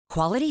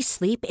Quality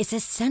sleep is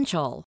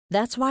essential.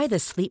 That's why the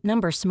Sleep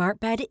Number Smart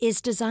Bed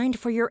is designed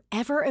for your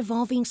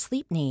ever-evolving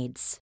sleep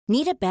needs.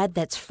 Need a bed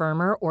that's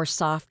firmer or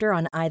softer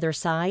on either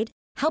side?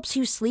 Helps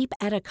you sleep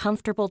at a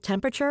comfortable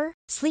temperature?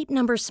 Sleep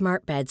Number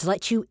Smart Beds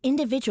let you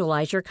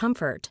individualize your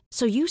comfort,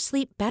 so you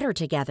sleep better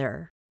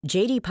together.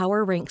 J.D.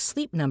 Power ranks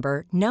Sleep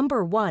Number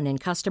number 1 in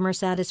customer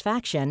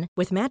satisfaction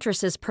with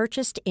mattresses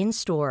purchased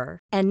in-store.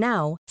 And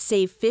now,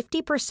 save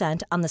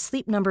 50% on the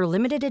Sleep Number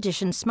Limited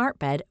Edition Smart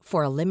Bed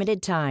for a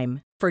limited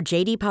time. For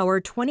J.D. Power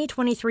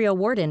 2023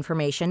 award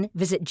information,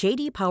 visit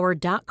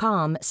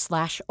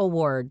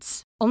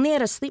jdpower.com/awards. Only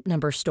at a Sleep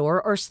Number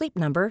store or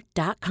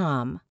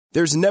sleepnumber.com.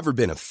 There's never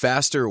been a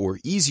faster or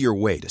easier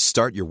way to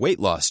start your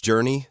weight loss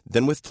journey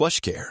than with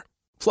PlushCare.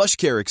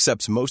 PlushCare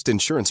accepts most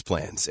insurance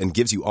plans and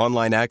gives you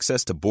online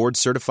access to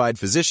board-certified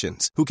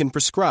physicians who can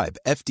prescribe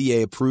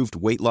FDA-approved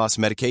weight loss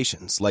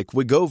medications like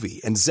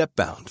Wegovy and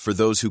Zepbound for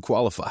those who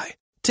qualify.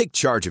 Take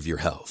charge of your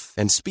health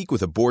and speak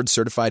with a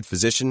board-certified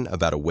physician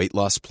about a weight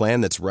loss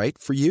plan that's right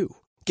for you.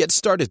 Get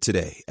started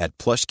today at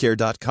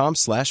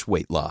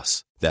plushcare.com/weight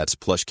loss. That's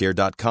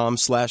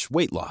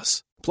plushcare.com/weight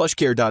loss.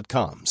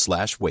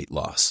 plushcare.com/weight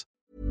loss.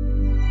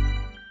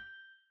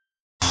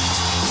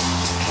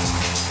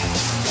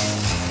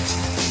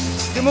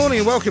 Good morning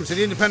and welcome to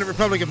the Independent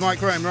Republic of Mike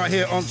Graham right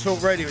here on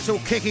Talk Radio. It's all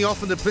kicking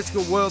off in the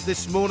political world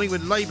this morning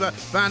with Labour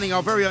banning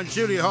our very own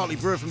Julia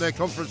Hartley-Brewer from their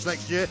conference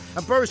next year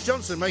and Boris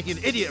Johnson making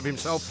an idiot of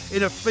himself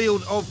in a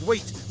field of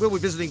wheat. We'll be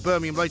visiting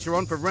Birmingham later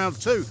on for round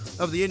 2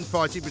 of the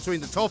infighting between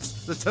the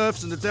Toffs, the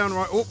Turfs and the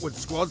downright awkward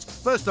squads.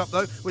 First up,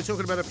 though, we're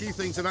talking about a few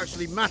things that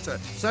actually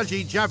matter.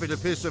 Sajid Javid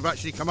appears to have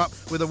actually come up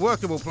with a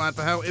workable plan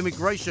for how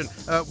immigration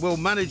will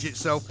manage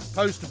itself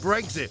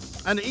post-Brexit.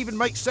 And it even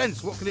makes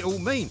sense. What can it all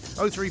mean?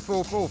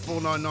 0344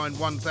 499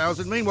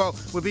 1000. Meanwhile,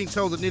 we're being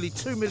told that nearly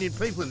 2 million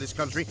people in this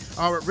country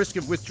are at risk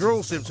of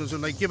withdrawal symptoms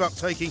when they give up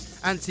taking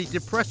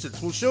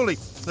antidepressants. Well, surely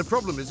the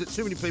problem is that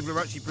too many people have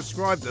actually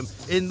prescribed them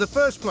in the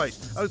first place.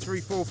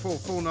 0344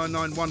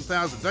 499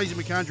 1000. Daisy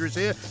McAndrew is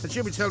here, and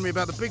she'll be telling me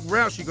about the big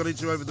row she got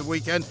into over the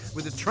weekend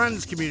with the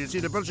trans community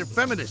and a bunch of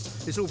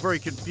feminists. It's all very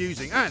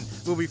confusing, and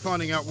we'll be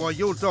finding out why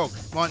your dog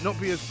might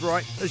not be as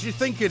bright as you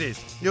think it is.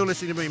 You're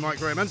listening to me, Mike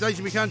Graham, and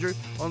Daisy McAndrew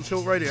on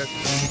Talk Radio.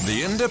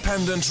 The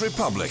Independent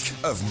Republic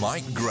of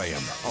Mike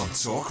Graham on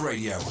Talk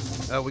Radio.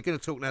 We're going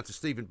to talk now to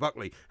Stephen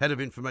Buckley, Head of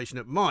Information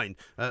at Mind,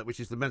 which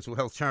is the mental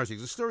health charity.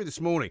 There's a story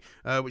this morning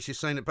which is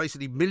saying that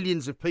basically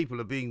millions of people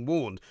are being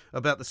warned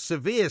about the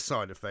severe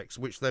side effects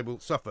which they will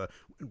suffer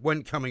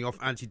when coming off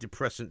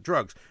antidepressant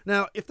drugs.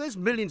 Now, if there's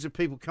millions of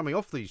people coming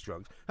off these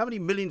drugs, how many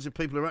millions of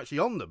people are actually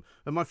on them?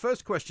 And my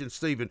first question,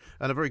 Stephen,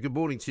 and a very good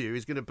morning to you,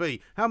 is going to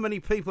be, how many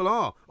people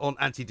are on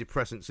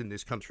antidepressants in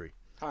this country?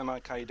 Hi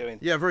Mike, how are you doing?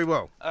 Yeah, very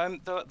well.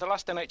 The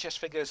last NHS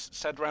figures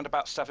said around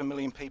about 7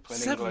 million people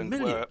in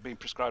England were being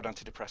prescribed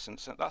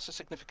antidepressants. That's a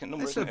significant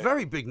number, isn't it? It's a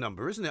very big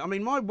number, isn't it? I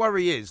mean, my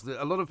worry is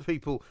that a lot of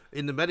people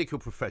in the medical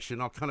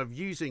profession are kind of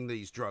using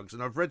these drugs,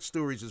 and I've read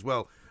stories as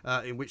well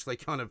in which they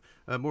kind of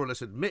more or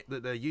less admit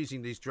that they're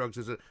using these drugs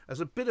as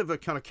a bit of a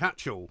kind of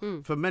catch-all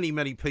for many,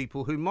 many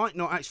people who might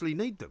not actually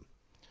need them.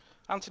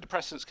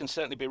 Antidepressants can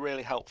certainly be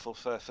really helpful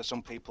for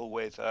some people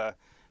with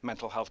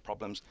mental health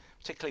problems,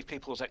 particularly if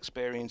people's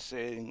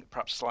experiencing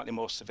perhaps slightly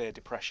more severe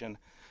depression.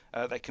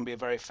 They can be a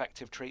very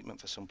effective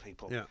treatment for some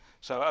people. Yeah.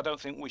 So I don't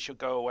think we should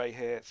go away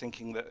here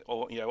thinking that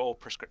all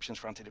prescriptions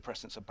for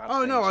antidepressants are bad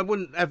things. No, I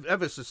wouldn't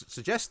ever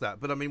suggest that.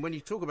 But I mean, when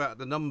you talk about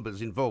the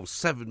numbers involved,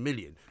 7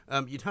 million,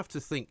 you'd have to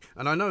think,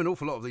 and I know an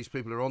awful lot of these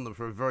people are on them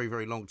for a very,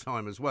 very long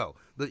time as well,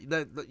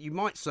 that you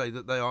might say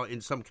that they are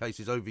in some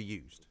cases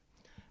overused.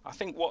 I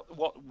think what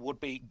would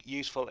be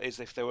useful is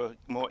if there were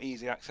more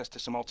easy access to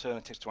some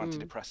alternatives to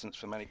antidepressants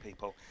for many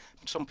people.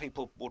 Some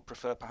people would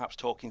prefer perhaps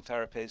talking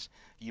therapies.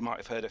 You might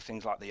have heard of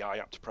things like the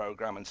IAPT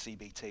program and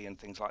CBT and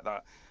things like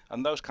that.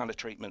 And those kind of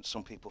treatments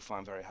some people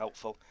find very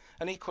helpful.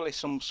 And equally,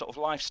 some sort of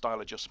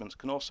lifestyle adjustments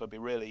can also be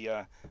really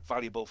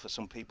valuable for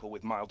some people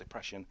with mild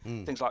depression.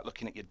 Things like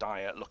looking at your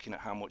diet, looking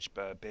at how much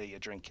beer you're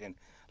drinking,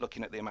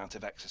 looking at the amount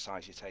of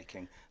exercise you're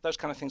taking. Those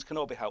kind of things can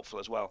all be helpful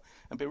as well,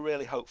 and be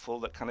really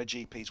hopeful that kind of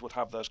GPs would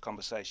have those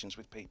conversations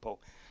with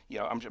people.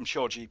 I'm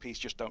sure GPs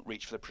just don't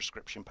reach for the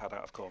prescription pad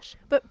out, of course.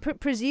 But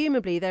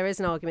presumably there is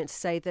an argument to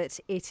say that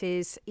it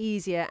is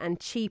easier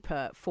and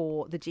cheaper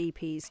for the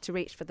GPs to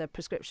reach for the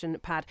prescription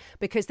pad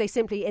because they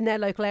simply, in their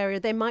local area,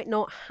 they might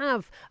not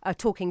have a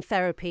talking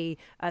therapist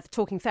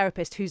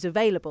who's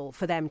available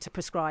for them to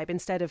prescribe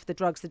instead of the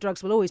drugs. The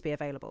drugs will always be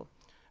available.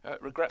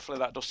 Regretfully,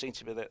 that does seem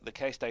to be the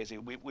case, Daisy.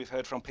 We've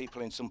heard from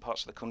people in some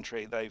parts of the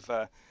country they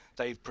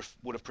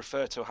would have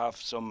preferred to have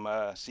some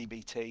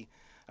CBT,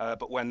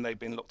 but when they've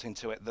been looked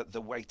into it,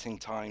 the waiting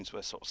times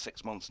were sort of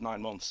 6 months,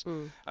 9 months,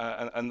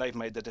 and they've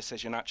made the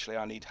decision. Actually,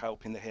 I need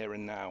help in the here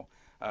and now,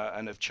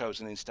 and have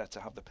chosen instead to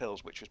have the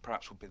pills, which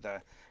would be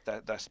their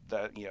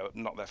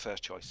not their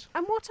first choice.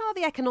 And what are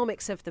the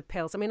economics of the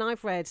pills? I mean,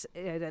 I've read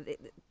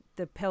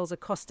the pills are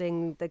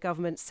costing the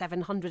government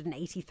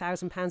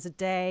 £780,000 a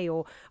day,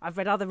 or I've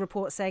read other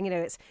reports saying,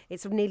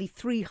 it's nearly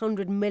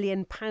 £300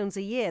 million a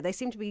year. They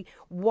seem to be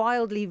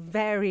wildly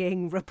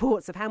varying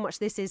reports of how much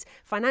this is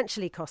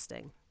financially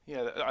costing.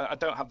 Yeah, I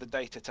don't have the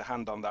data to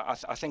hand on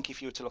that. I think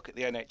if you were to look at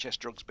the NHS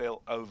drugs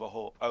bill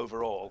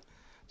overall,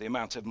 the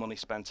amount of money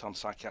spent on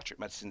psychiatric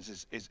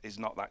medicines is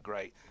not that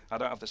great. I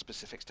don't have the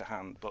specifics to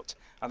hand, but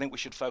I think we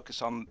should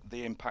focus on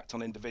the impact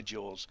on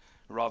individuals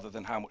rather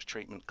than how much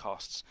treatment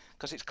costs,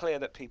 because it's clear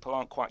that people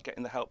aren't quite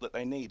getting the help that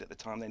they need at the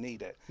time they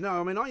need it. No,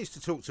 I mean, I used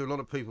to talk to a lot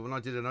of people when I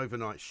did an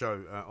overnight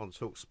show on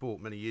Talk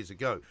Sport many years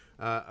ago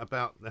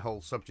about the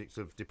whole subject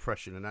of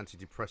depression and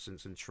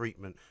antidepressants and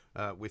treatment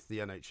with the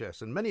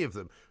NHS. And many of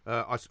them,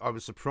 I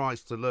was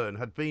surprised to learn,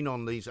 had been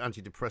on these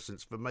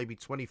antidepressants for maybe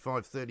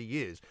 25, 30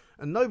 years.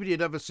 And nobody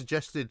had ever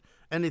suggested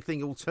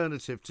anything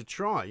alternative to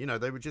try.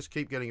 They would just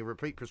keep getting a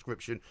repeat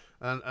prescription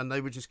and they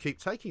would just keep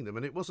taking them.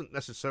 And it wasn't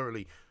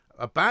necessarily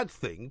a bad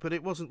thing, but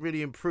it wasn't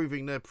really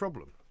improving their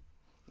problem.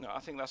 No, I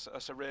think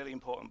that's a really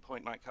important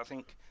point, Mike. I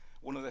think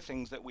one of the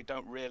things that we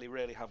don't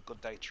really have good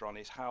data on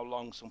is how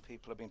long some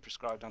people have been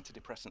prescribed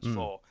antidepressants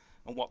for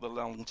and what the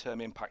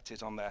long-term impact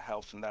is on their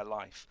health and their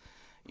life.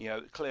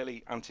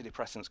 Clearly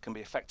antidepressants can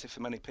be effective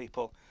for many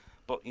people,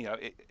 but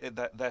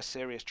they're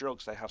serious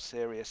drugs. They have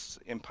serious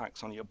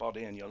impacts on your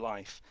body and your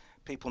life.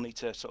 People need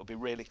to sort of be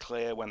really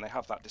clear when they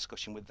have that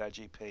discussion with their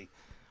GP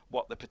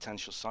what the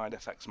potential side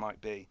effects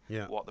might be,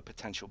 what the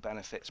potential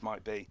benefits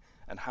might be,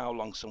 and how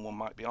long someone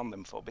might be on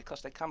them for,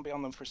 because they can be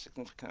on them for a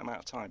significant amount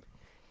of time.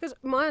 Because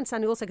my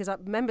understanding also, because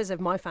members of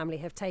my family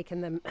have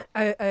taken them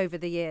over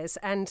the years,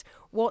 and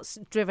what's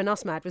driven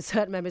us mad with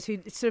certain members who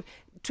sort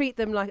of treat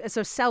them like a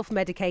sort of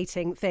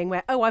self-medicating thing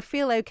where, I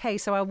feel okay,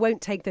 so I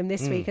won't take them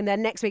this week, and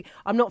then next week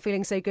I'm not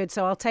feeling so good,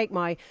 so I'll take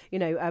my,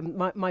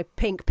 my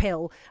pink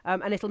pill,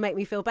 and it'll make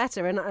me feel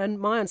better. And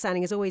my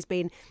understanding has always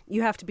been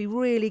you have to be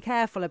really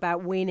careful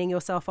about weaning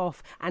yourself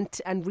off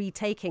and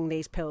retaking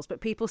these pills, but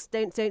people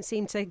don't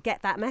seem to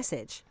get that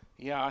message.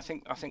 Yeah, I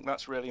think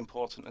that's really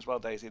important as well,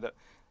 Daisy, that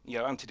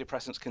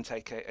antidepressants can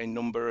take a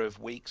number of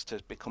weeks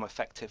to become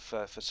effective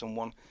for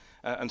someone.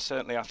 And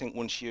certainly I think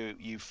once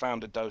you've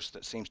found a dose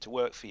that seems to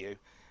work for you,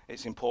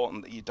 it's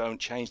important that you don't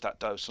change that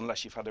dose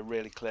unless you've had a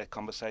really clear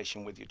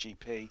conversation with your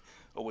GP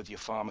or with your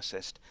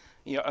pharmacist.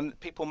 And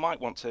people might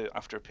want to,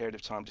 after a period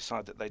of time,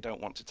 decide that they don't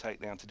want to take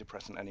the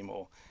antidepressant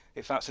anymore.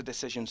 If that's a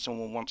decision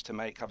someone wants to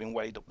make, having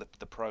weighed up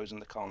the pros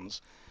and the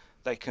cons,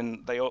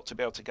 they ought to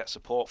be able to get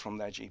support from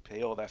their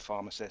GP or their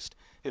pharmacist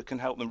who can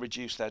help them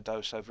reduce their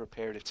dose over a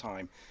period of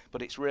time.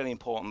 But it's really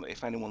important that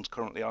if anyone's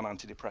currently on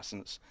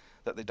antidepressants,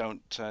 that they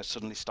don't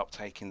suddenly stop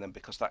taking them,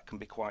 because that can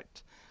be quite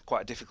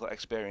a difficult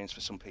experience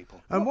for some people.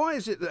 And why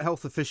is it that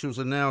health officials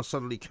are now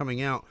suddenly coming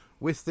out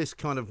with this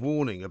kind of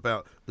warning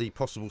about the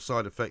possible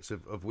side effects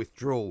of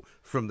withdrawal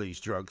from these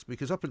drugs?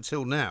 Because up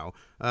until now,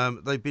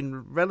 they've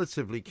been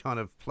relatively kind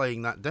of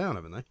playing that down,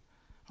 haven't they?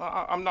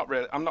 I'm not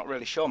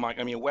really sure, Mike.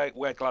 I mean,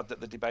 we're glad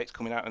that the debate's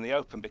coming out in the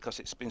open, because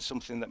it's been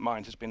something that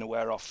Mind has been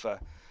aware of for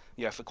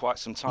quite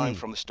some time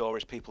from the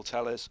stories people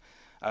tell us,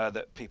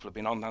 that people have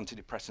been on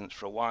antidepressants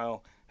for a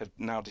while, have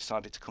now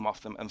decided to come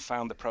off them and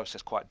found the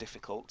process quite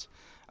difficult.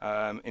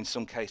 In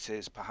some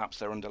cases, perhaps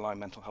their underlying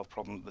mental health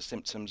problem, the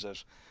symptoms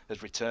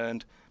has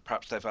returned.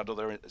 Perhaps they've had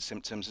other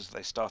symptoms as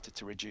they started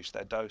to reduce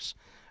their dose.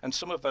 And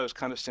some of those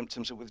kind of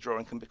symptoms of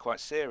withdrawing can be quite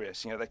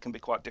serious. They can be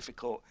quite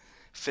difficult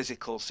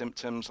physical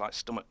symptoms like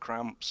stomach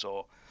cramps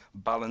or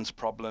balance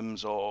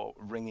problems or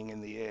ringing in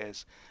the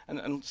ears,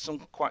 and some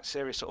quite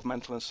serious sort of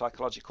mental and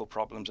psychological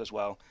problems as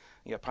well.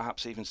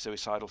 Perhaps even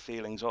suicidal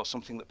feelings, or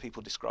something that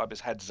people describe as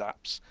head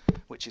zaps,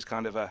 which is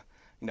kind of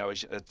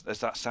as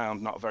that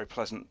sound, not a very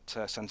pleasant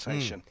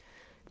sensation.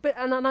 But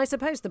and I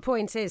suppose the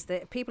point is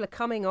that people are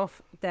coming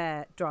off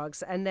their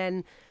drugs and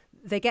then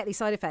they get these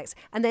side effects,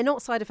 and they're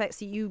not side effects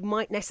that you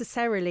might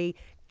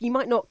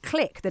not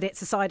click that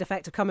it's a side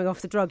effect of coming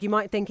off the drug. You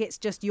might think it's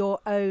just your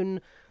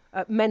own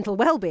mental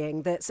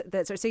well-being. That's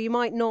so you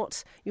might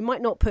not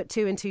put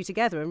two and two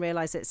together and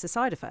realise it's a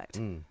side effect.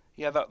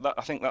 Yeah, that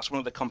I think that's one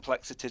of the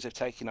complexities of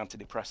taking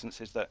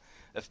antidepressants, is that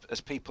as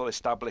people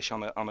establish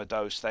on a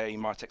dose, they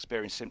might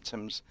experience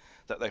symptoms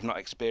that they've not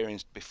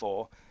experienced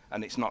before,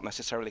 and it's not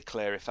necessarily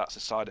clear if that's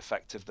a side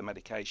effect of the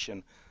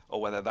medication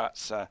or whether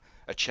that's a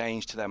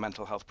change to their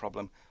mental health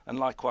problem. And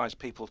likewise,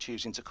 people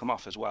choosing to come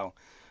off as well.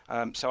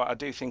 So I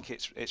do think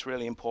it's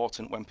really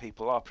important when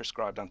people are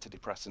prescribed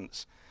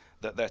antidepressants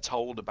that they're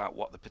told about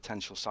what the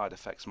potential side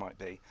effects might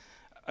be.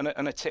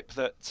 And a tip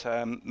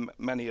that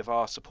many of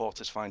our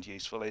supporters find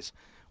useful is,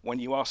 when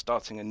you are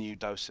starting a new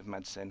dose of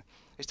medicine,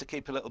 is to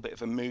keep a little bit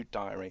of a mood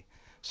diary.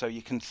 So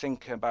you can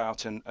think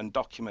about and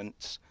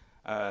document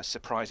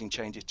surprising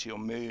changes to your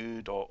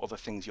mood or other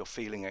things you're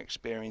feeling and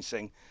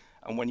experiencing.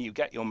 And when you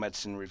get your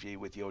medicine review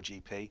with your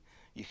GP,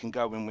 you can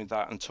go in with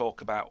that and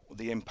talk about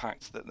the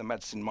impact that the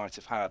medicine might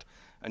have had,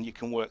 and you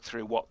can work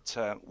through what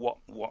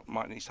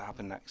might need to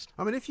happen next.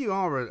 I mean, if you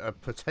are a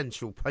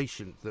potential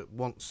patient that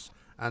wants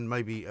and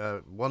maybe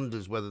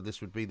wonders whether this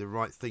would be the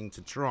right thing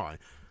to try.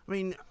 I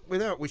mean,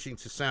 without wishing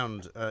to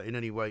sound in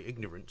any way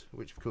ignorant,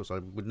 which of course I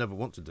would never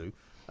want to do,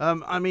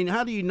 I mean,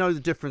 how do you know the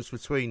difference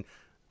between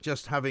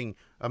just having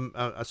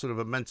a sort of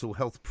a mental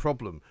health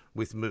problem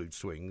with mood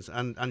swings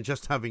and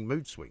just having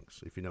mood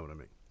swings, if you know what I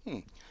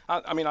mean?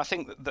 I mean, I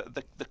think that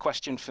the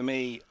question for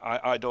me,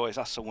 I'd always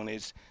ask someone,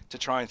 is to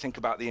try and think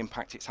about the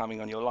impact it's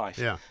having on your life.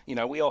 Yeah. You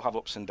know, we all have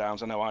ups and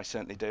downs. I know I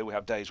certainly do. We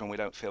have days when we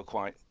don't feel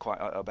quite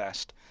at our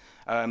best.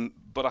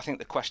 But I think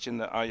the question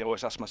that I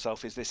always ask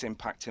myself is this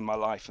impacting my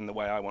life and the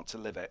way I want to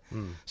live it?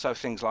 So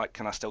things like,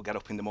 can I still get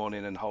up in the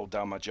morning and hold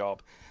down my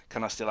job?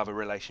 Can I still have a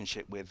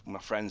relationship with my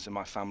friends and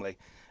my family?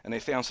 And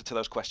if the answer to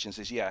those questions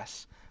is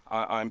yes,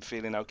 I'm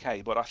feeling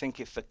okay. But I think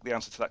if the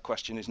answer to that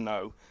question is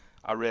no,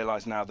 I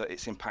realise now that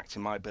it's impacting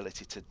my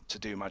ability to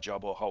do my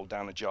job or hold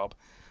down a job.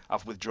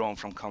 I've withdrawn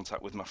from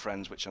contact with my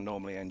friends, which I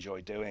normally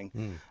enjoy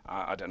doing.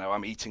 I don't know,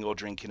 I'm eating or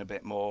drinking a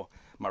bit more.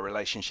 My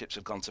relationships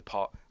have gone to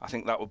pot. I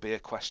think that would be a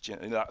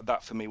question.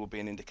 That for me would be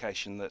an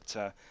indication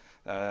that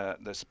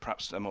there's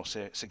perhaps a more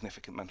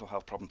significant mental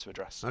health problem to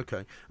address.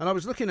 Okay. And I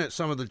was looking at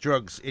some of the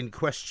drugs in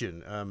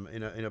question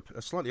in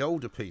a slightly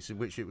older piece in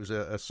which it was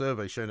a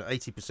survey showing that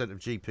 80% of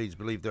GPs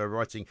believe they're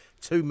writing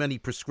too many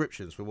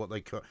prescriptions for what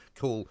they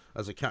call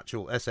as a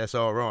catch-all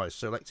SSRIs,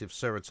 selective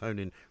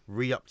serotonin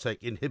reuptake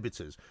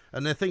inhibitors.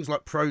 And they're things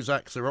like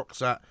Prozac,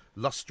 Seroxat,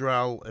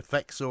 Lustral,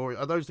 Effexor.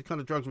 Are those the kind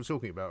of drugs we're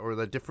talking about, or are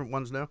there different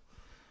ones now?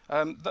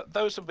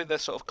 Those would be the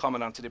sort of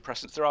common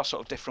antidepressants. There are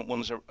sort of different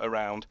ones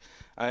around,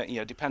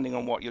 depending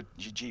on what your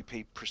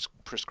GP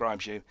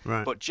prescribes you.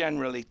 Right. But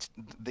generally,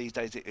 these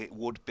days, it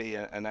would be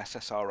an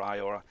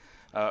SSRI or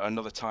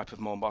another type of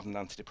more modern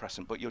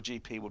antidepressant. But your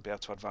GP would be able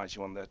to advise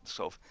you on the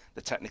sort of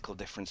the technical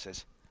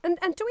differences. And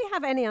do we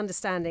have any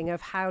understanding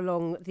of how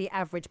long the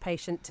average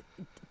patient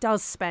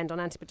does spend on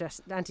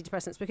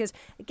antidepressants? Because,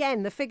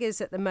 again, the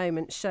figures at the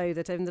moment show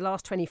that in the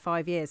last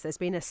 25 years there's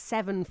been a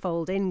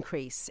 7-fold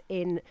increase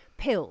in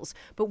pills.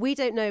 But we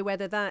don't know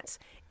whether that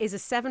is a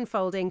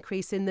 7-fold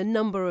increase in the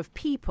number of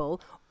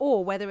people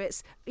or whether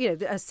it's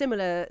a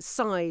similar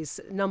size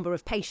number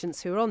of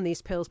patients who are on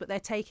these pills, but they're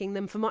taking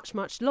them for much,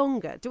 much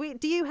longer.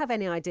 Do you have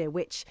any idea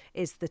which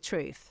is the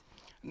truth?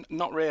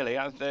 Not really.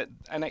 The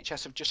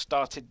NHS have just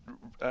started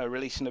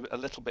releasing a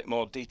little bit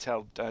more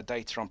detailed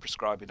data on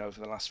prescribing over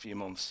the last few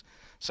months.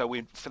 So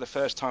for the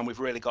first time, we've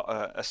really got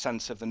a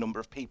sense of the number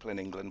of people in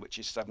England, which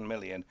is 7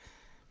 million.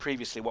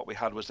 Previously, what we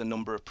had was the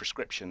number of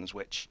prescriptions,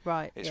 which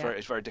is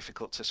very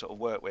difficult to sort of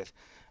work with.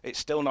 It's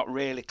still not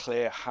really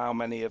clear how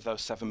many of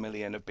those 7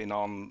 million have been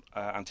on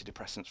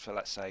antidepressants for,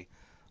 let's say,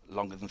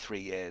 longer than 3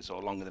 years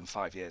or longer than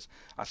 5 years.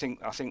 I think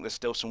there's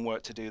still some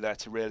work to do there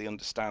to really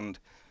understand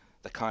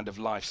the kind of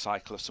life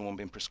cycle of someone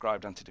being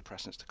prescribed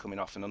antidepressants to coming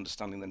off and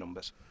understanding the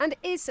numbers. And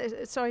is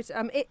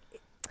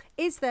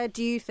there,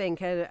 do you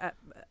think, a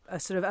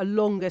sort of a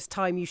longest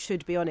time you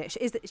should be on it?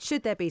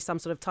 Should there be some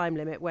sort of time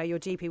limit where your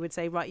GP would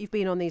say, right, you've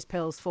been on these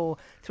pills for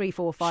 3,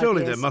 4, 5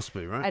 Surely years. there must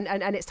be, right?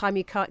 And it's time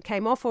you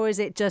came off, or is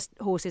it just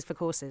horses for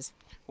courses?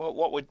 Well,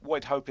 what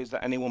we'd hope is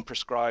that anyone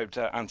prescribed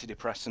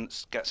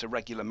antidepressants gets a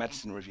regular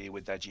medicine review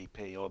with their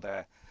GP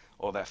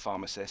or their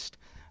pharmacist.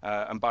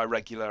 And by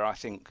regular, I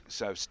think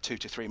 2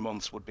 to 3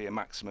 months would be a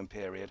maximum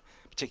period,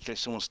 particularly if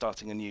someone's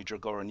starting a new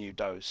drug or a new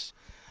dose.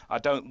 I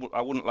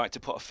wouldn't like to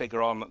put a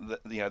figure on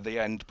the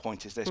end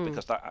point is this,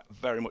 because that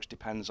very much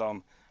depends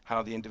on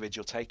how the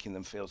individual taking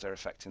them feels they're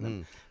affecting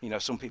them.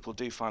 Some people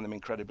do find them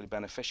incredibly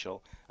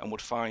beneficial and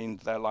would find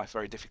their life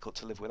very difficult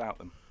to live without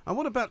them. And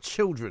what about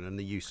children and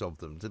the use of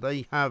them? Do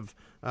they have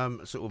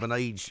sort of an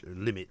age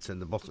limit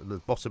and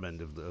the bottom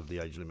end of the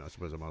age limit, I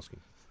suppose I'm asking?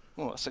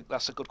 Well,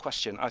 that's a good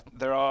question.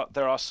 There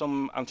are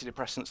some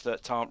antidepressants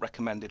that aren't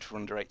recommended for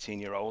under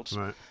 18-year-olds.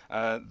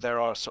 Right. There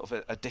are sort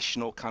of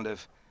additional kind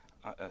of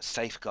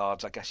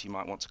safeguards, I guess you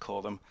might want to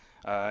call them,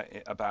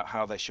 about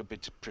how they should be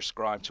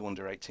prescribed to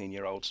under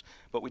 18-year-olds.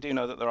 But we do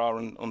know that there are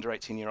under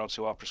 18-year-olds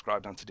who are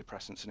prescribed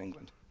antidepressants in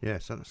England.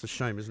 Yes, that's a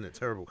shame, isn't it?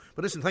 Terrible.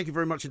 But listen, thank you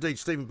very much indeed.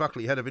 Stephen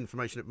Buckley, Head of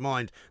Information at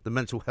Mind, the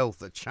mental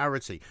health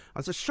charity.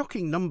 There's a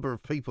shocking number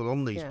of people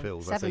on these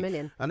pills, 7 I think.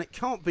 million. And it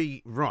can't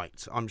be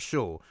right, I'm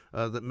sure,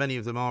 that many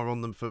of them are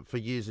on them for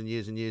years and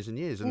years and years and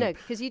years. And no,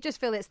 because you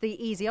just feel it's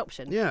the easy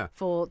option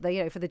for the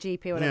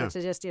GP or whatever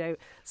to just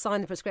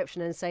sign the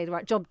prescription and say,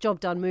 right, job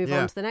done, move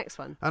on to the next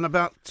one. And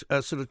about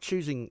sort of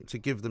choosing to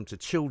give them to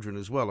children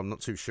as well, I'm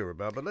not too sure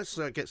about. But let's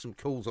get some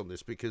calls on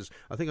this, because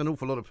I think an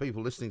awful lot of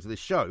people listening to this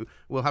show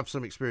will have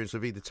some experience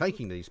of either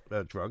taking these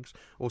drugs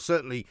or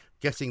certainly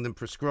getting them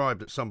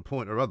prescribed at some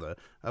point or other.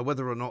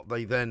 Whether or not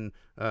they then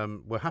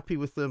were happy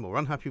with them or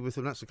unhappy with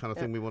them, that's the kind of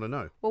thing we want to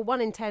know. Well, 1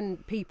 in 10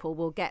 people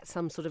will get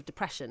some sort of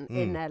depression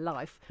in their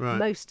life. Right.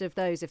 Most of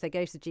those, if they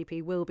go to the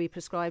GP, will be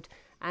prescribed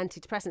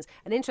antidepressants.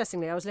 And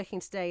interestingly, I was looking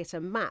today at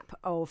a map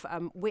of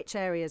which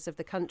areas of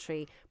the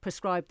country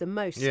prescribe the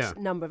most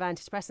number of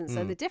antidepressants,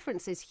 and the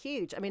difference is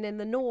huge. I mean, in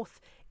the north,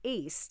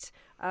 east,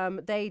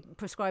 they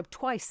prescribe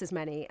twice as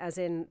many as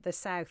in the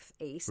south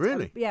east.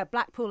 Really?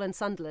 Blackpool and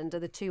Sunderland are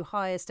the two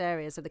highest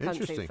areas of the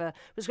country for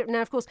prescription.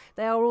 Now, of course,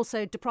 they are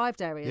also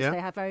deprived areas. Yeah. They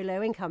have very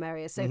low income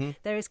areas. So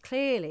there is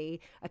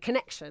clearly a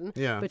connection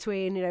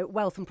between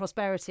wealth and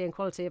prosperity and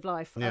quality of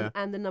life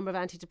and the number of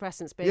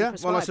antidepressants being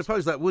prescribed. Well, I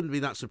suppose that wouldn't be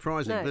that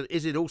surprising. No. But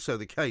is it also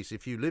the case,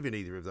 if you live in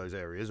either of those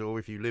areas or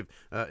if you live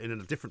in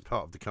a different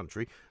part of the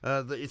country,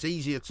 that it's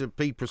easier to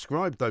be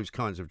prescribed those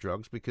kinds of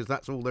drugs because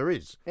that's all there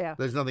is? Yeah.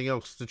 There's nothing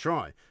else to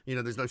try.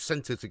 There's no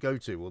centre to go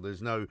to, or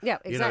there's no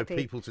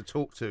people to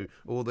talk to,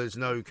 or there's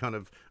no kind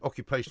of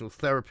occupational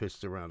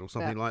therapists around or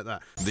something like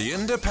that. The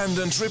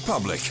Independent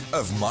Republic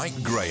of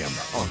Mike Graham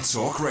on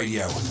Talk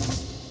Radio.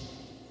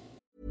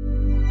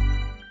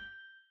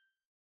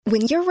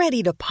 When you're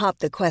ready to pop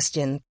the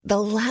question, the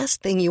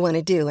last thing you want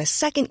to do is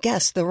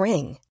second-guess the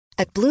ring.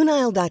 At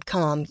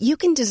BlueNile.com, you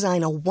can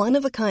design a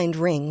one-of-a-kind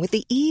ring with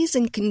the ease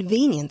and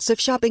convenience of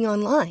shopping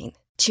online.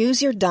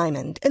 Choose your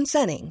diamond and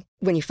setting.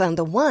 When you find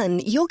the one,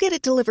 you'll get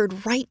it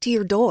delivered right to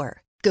your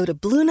door. Go to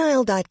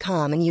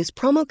BlueNile.com and use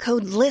promo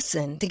code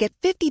LISTEN to get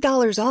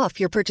 $50 off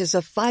your purchase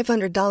of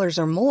 $500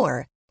 or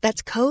more.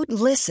 That's code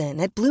LISTEN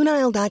at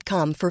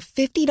BlueNile.com for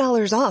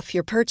 $50 off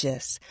your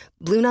purchase.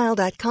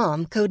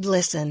 BlueNile.com, code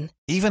LISTEN.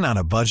 Even on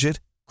a budget,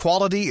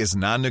 quality is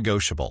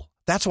non-negotiable.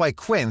 That's why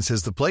Quince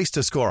is the place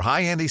to score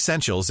high-end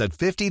essentials at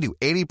 50 to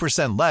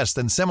 80% less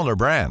than similar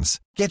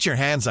brands. Get your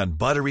hands on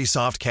buttery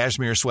soft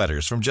cashmere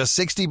sweaters from just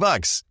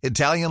 $60,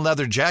 Italian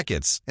leather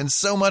jackets, and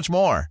so much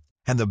more.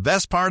 And the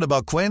best part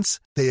about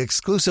Quince, they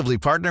exclusively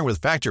partner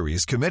with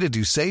factories committed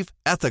to safe,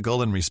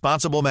 ethical, and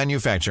responsible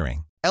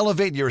manufacturing.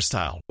 Elevate your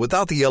style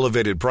without the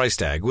elevated price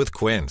tag with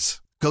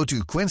Quince. Go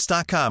to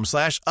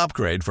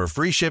quince.com/upgrade for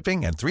free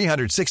shipping and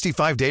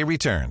 365-day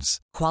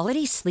returns.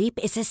 Quality sleep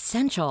is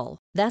essential.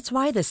 That's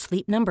why the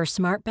Sleep Number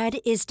Smart Bed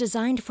is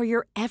designed for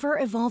your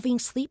ever-evolving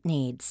sleep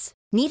needs.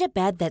 Need a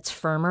bed that's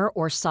firmer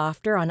or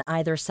softer on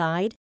either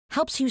side?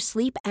 Helps you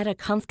sleep at a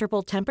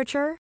comfortable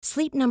temperature?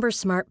 Sleep Number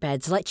Smart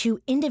Beds let you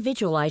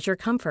individualize your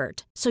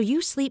comfort, so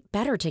you sleep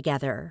better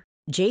together.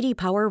 J.D.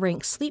 Power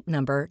ranks Sleep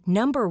Number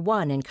number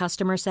 1 in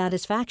customer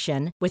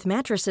satisfaction with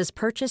mattresses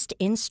purchased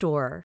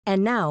in-store.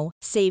 And now,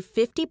 save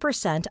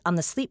 50% on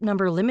the Sleep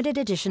Number Limited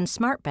Edition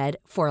Smart Bed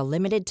for a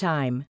limited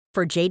time.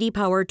 For J.D.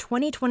 Power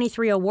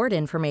 2023 award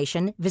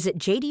information, visit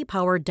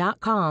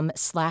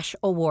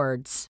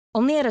jdpower.com/awards.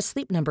 Only at a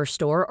Sleep Number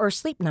store or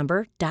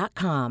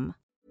sleepnumber.com.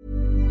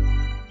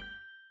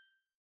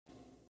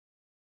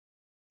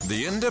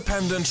 The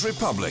Independent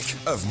Republic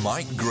of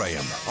Mike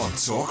Graham on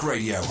Talk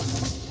Radio.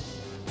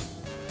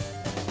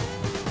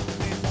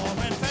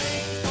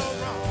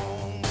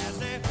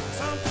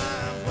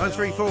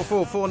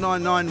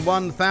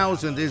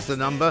 03444991000 is the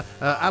number.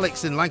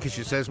 Alex in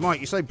Lancashire says,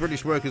 Mike, you say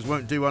British workers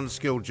won't do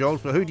unskilled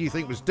jobs, but who do you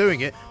think was doing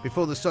it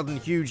before the sudden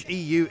huge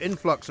EU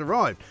influx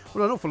arrived?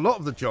 Well, an awful lot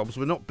of the jobs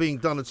were not being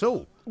done at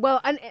all.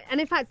 Well, and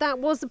in fact, that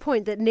was the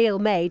point that Neil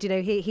made.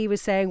 He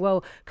was saying,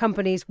 well,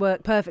 companies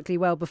worked perfectly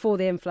well before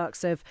the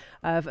influx of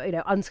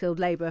unskilled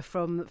labour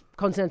from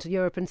continental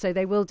Europe, and so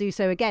they will do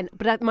so again.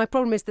 But my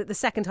problem is that the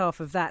second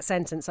half of that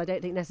sentence, I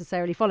don't think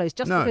necessarily follows.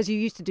 Just because you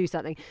used to do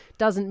something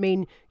doesn't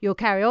mean you'll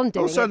carry on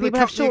doing it. People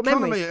have short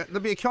memories.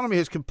 The economy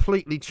has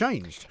completely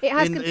changed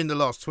in the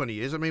last 20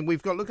 years. I mean,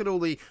 look at all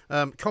the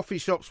coffee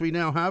shops we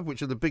now have,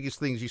 which are the biggest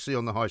things you see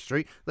on the high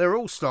street. They're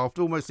all staffed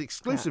almost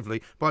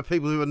exclusively by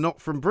people who are not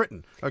from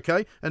Britain.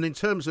 Okay, and in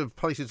terms of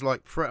places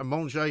like Pret a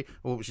Manger,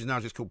 or which is now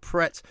just called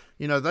Pret,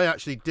 they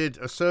actually did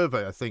a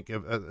survey. I think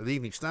the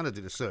Evening Standard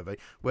did a survey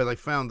where they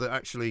found that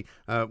actually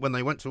when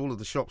they went to all of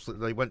the shops that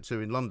they went to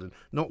in London,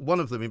 not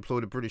one of them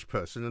employed a British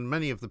person, and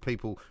many of the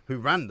people who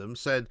ran them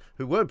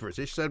who were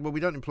British said, well, we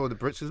don't employ the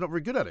Brits because they're not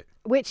very good at it.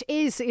 Which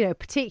is a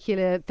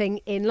particular thing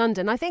in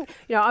London. I think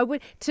I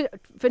would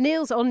for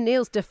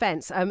Neil's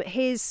defence,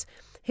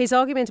 his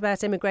argument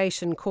about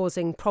immigration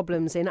causing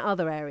problems in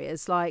other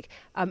areas like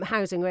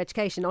housing or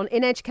education.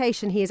 In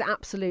education, he is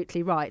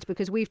absolutely right,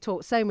 because we've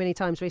talked so many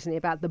times recently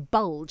about the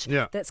bulge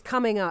that's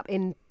coming up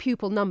in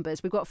pupil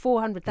numbers. We've got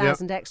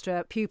 400,000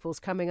 extra pupils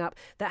coming up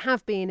that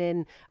have been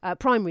in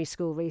primary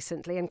school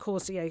recently and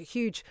caused a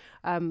huge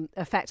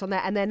effect on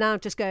that. And they're now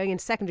just going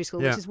into secondary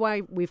school, which is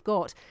why we've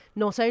got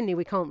not only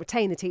we can't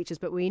retain the teachers,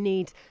 but we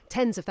need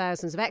tens of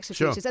thousands of extra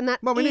teachers. And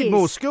we need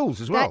more schools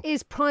as well. That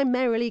is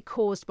primarily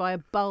caused by a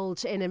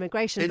bulge in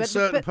immigration. In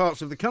certain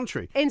parts of the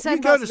country. In certain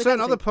you go to certain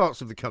other parts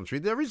of the country,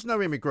 there is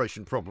no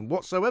immigration problem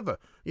whatsoever.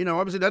 I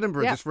was in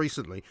Edinburgh just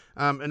recently,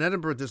 and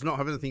Edinburgh does not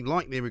have anything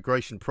like the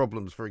immigration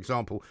problems, for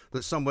example,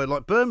 that somewhere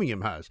like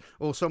Birmingham has,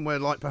 or somewhere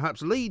like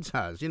perhaps Leeds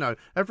has.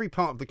 Every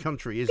part of the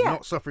country is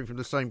not suffering from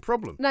the same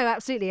problem. No,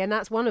 absolutely, and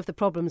that's one of the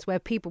problems where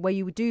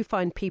you do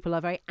find people are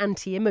very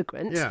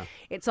anti-immigrant.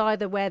 It's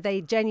either where they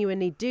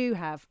genuinely do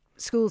have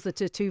schools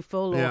that are too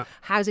full or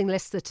housing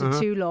lists that are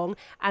too long,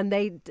 and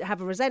they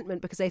have a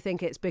resentment because they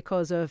think it's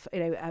because of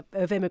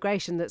of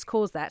immigration that's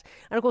caused that.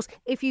 And of course,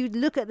 if you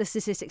look at the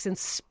statistics and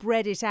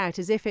spread it out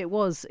as if it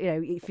was,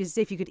 as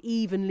if you could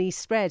evenly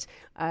spread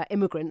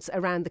immigrants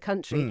around the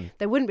country,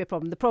 there wouldn't be a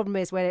problem. The problem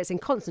is when it's in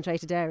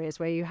concentrated areas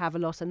where you have a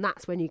lot, and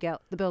that's when you get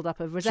the build-up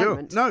of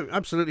resentment. Sure. No,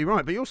 absolutely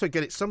right. But you also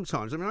get it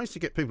sometimes. I mean, I used to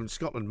get people in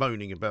Scotland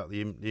moaning about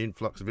the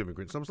influx of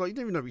immigrants. I was like, you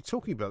don't even know what you're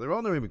talking about. There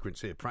are no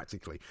immigrants here,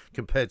 practically,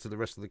 compared to the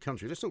rest of the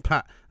country. Let's talk to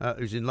Pat,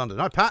 who's in London.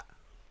 Hi, Pat.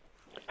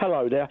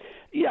 Hello there.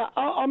 Yeah,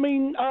 I'm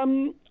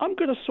going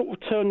to sort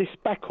of turn this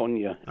back on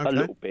you a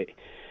little bit.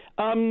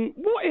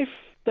 What if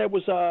there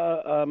was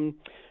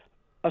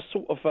a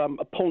sort of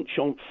a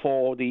penchant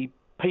for the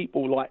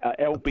people like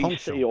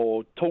LBC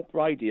or Talk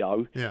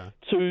Radio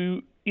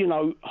to,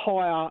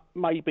 hire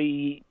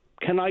maybe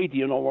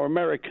Canadian or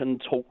American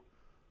talk?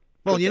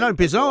 Well,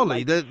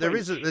 bizarrely,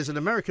 there's an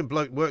American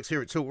bloke who works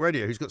here at Talk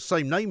Radio who's got the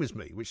same name as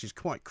me, which is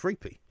quite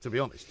creepy, to be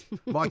honest.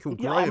 Michael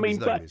Graham, his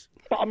name is.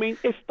 But I mean,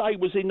 if they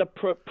was in the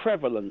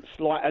prevalence,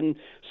 and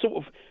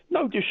sort of,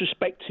 no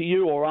disrespect to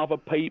you or other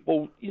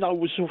people,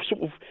 was sort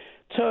of,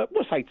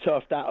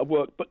 turfed out of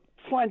work, but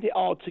find it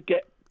hard to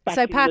get back.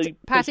 So,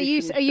 Pat, are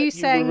you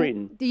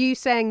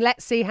saying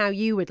let's see how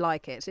you would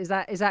like it? Is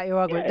that your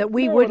argument that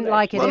we wouldn't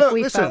like it if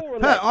we listen,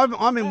 felt? Pat,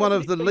 I'm in one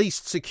of the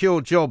least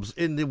secure jobs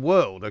in the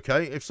world.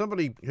 Okay, if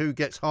somebody who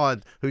gets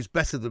hired who's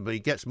better than me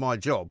gets my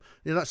job,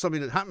 that's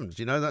something that happens.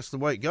 That's the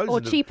way it goes. Or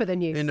cheaper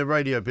than you in the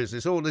radio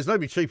business. Or there's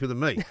nobody cheaper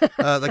than me.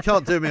 They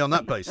can't do me on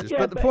that basis.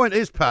 But the point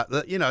is, Pat,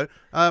 that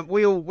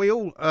we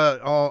all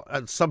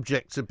are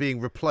subject to being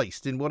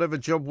replaced in whatever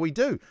job we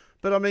do.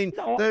 But, I mean,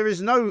 there is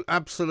no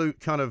absolute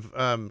kind of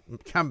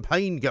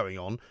campaign going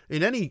on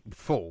in any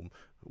form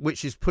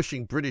which is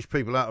pushing British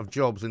people out of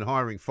jobs and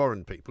hiring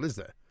foreign people, is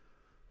there?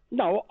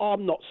 No,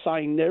 I'm not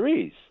saying there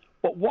is.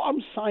 But what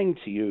I'm saying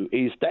to you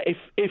is that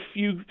if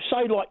you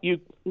say I don't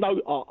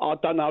know,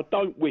 I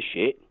don't wish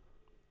it,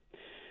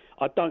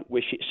 so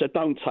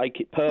don't take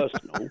it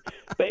personal.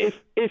 But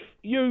if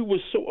you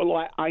was sort of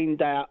like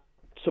aimed out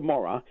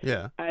tomorrow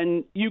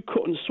and you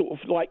couldn't sort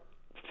of like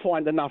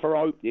find another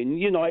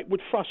opening, it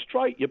would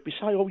frustrate you. Be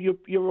say,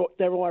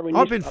 they're hiring.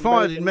 I've been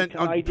fired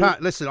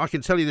Pat, listen, I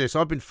can tell you this: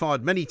 I've been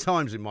fired many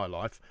times in my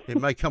life.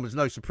 It may come as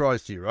no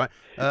surprise to you, right?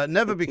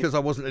 Never because I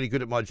wasn't any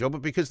good at my job,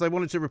 but because they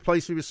wanted to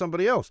replace me with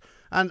somebody else,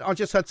 and I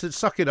just had to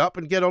suck it up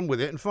and get on with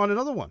it and find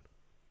another one.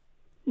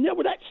 No,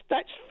 well,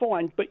 that's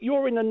fine, but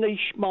you're in a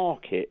niche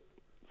market.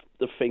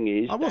 The thing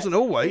is, I wasn't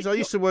always. I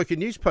used to work in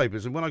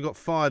newspapers, and when I got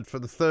fired for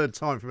the third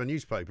time from a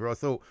newspaper, I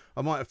thought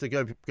I might have to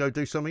go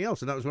do something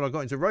else, and that was when I got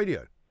into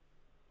radio.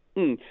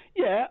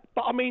 Yeah,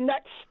 but I mean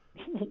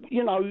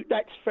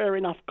that's fair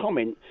enough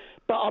comment.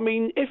 But I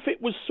mean, if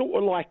it was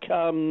sort of like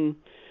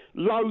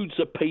loads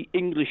of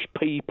English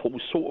people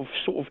sort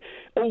of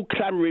all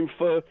clamouring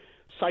for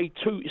say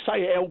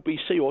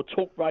LBC or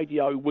Talk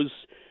Radio was.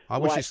 I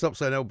wish you stopped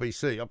saying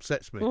LBC.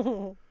 Upsets me.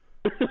 No,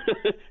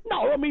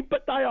 I mean,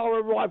 but they are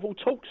a rival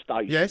talk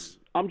station. Yes.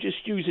 I'm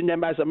just using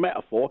them as a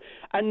metaphor.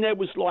 And there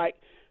was like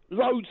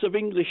loads of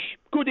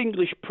good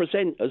English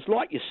presenters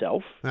like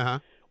yourself.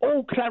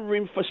 All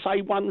clamouring for,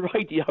 say, one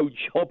radio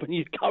job, and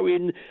you go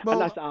in and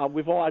that's,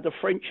 we've hired a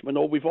Frenchman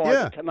or we've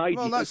hired a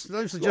Canadian. Well,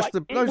 those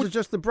are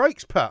just the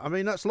breaks, Pat. I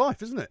mean, that's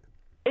life, isn't it?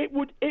 It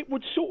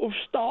would sort of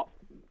start,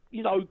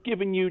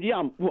 giving you the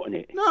wouldn't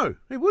it? No,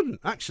 it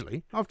wouldn't,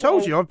 actually. I've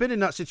told you, I've been in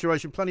that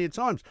situation plenty of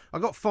times. I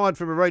got fired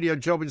from a radio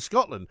job in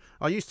Scotland.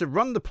 I used to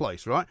run the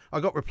place, right? I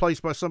got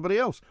replaced by somebody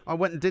else. I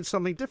went and did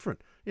something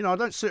different. I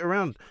don't sit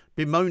around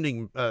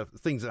bemoaning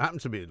things that happen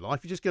to me in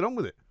life. You just get on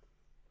with it.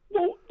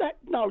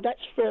 Well,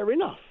 that's fair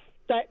enough.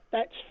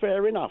 That's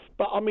fair enough.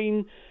 But I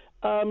mean,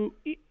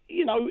 it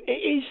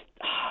is.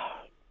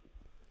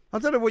 I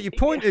don't know what your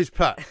point is,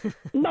 Pat.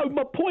 No,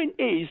 my point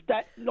is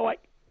that,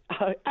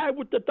 how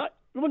would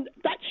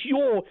that's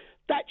your.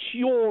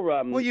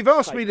 Well, you've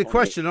asked me the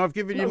question, and I've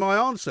given you my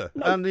answer,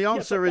 and the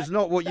answer is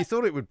not what you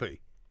thought it would be.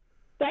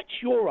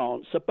 That's your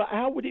answer, but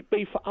how would it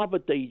be for other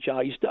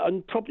DJs that are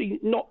probably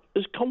not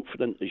as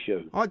confident as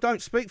you? I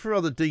don't speak for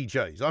other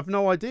DJs. I've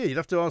no idea. You'd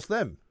have to ask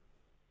them.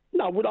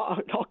 No, well, I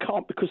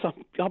can't because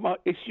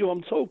it's you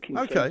I'm talking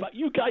to. But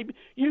you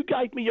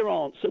gave me your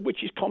answer,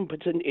 which is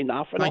competent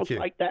enough, and I'll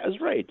take that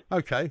as read.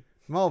 Okay,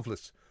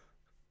 marvellous.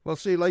 Well,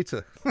 see you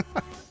later.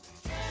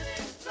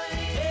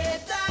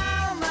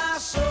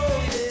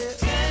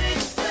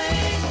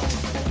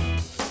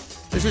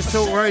 This is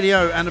Talk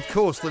Radio, and of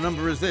course the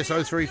number is this,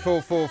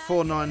 0344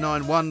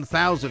 499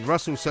 1000.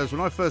 Russell says, when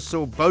I first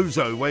saw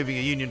Bozo waving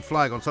a Union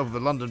flag on top of a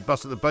London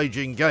bus at the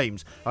Beijing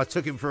Games, I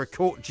took him for a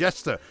court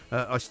jester.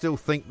 I still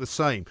think the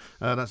same.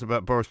 That's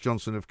about Boris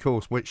Johnson, of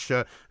course, which,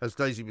 as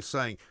Daisy was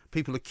saying,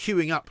 people are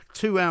queuing up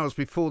 2 hours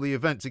before the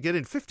event to get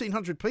in.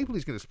 1,500 people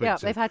he's going to speak to. Yeah,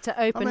 they've had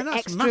to open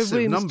extra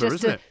rooms number,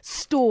 just to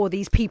store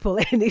these people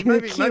in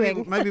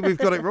queuing. Maybe we've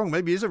got it wrong.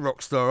 Maybe he's a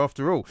rock star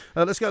after all.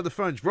 Let's go to the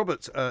phones.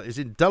 Robert is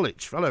in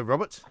Dulwich. Hello,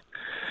 Robert.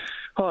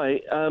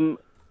 Hi.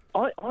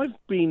 I've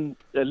been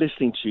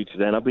listening to you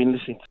today, and I've been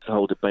listening to the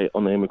whole debate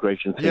on the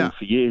immigration thing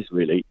for years,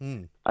 really.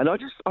 And I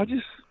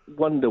just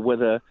wonder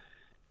whether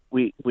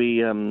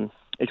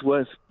it's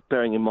worth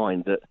bearing in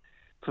mind that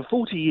for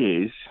 40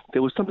 years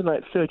there was something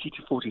like 30 to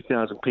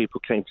 40,000 people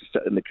came to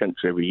settle in the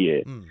country every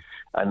year,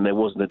 and there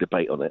wasn't a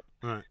debate on it.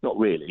 Right. Not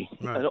really,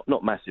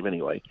 not massive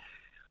anyway.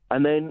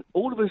 And then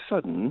all of a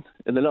sudden,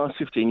 in the last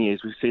 15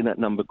 years, we've seen that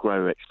number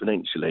grow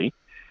exponentially,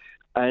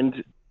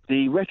 and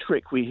the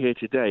rhetoric we hear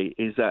today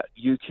is that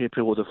UKIP,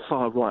 or the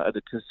far right of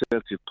the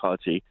Conservative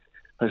Party,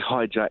 has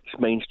hijacked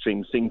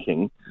mainstream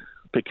thinking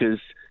because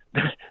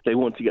they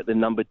want to get the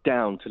number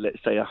down to, let's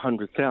say,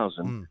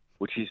 100,000,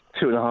 which is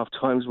 2.5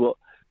 times what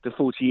the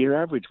 40-year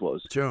average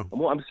was. Sure. And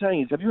what I'm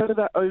saying is, have you heard of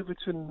that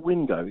Overton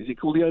window? Is it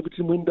called the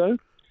Overton window?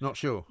 Not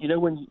sure. You know,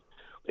 when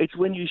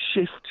you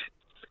shift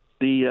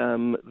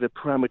the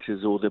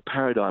parameters or the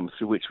paradigm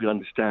through which we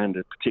understand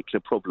a particular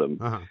problem.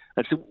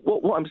 And so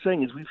what I'm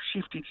saying is we've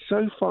shifted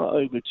so far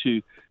over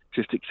to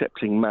just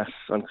accepting mass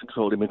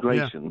uncontrolled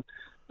immigration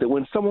that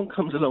when someone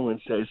comes along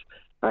and says,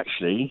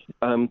 actually,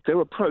 there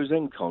are pros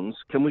and cons,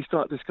 can we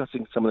start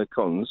discussing some of the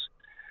cons?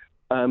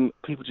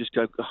 People just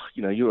go,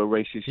 you're a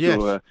racist.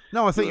 Yes.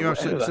 No, I think you're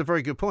absolutely. It's a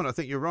very good point. I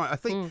think you're right. I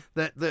think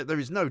that there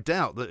is no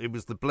doubt that it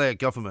was the Blair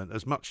government,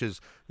 as much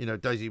as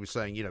Daisy was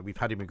saying. We've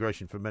had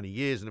immigration for many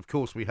years, and of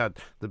course we had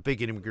the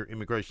big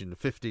immigration in the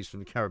 50s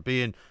from the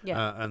Caribbean,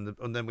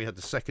 and then we had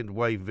the second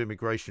wave of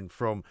immigration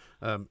from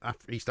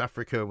East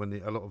Africa when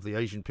a lot of the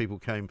Asian people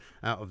came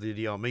out of the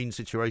Idi Amin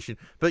situation.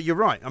 But you're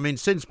right. I mean,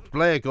 since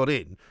Blair got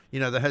in,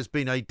 there has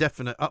been a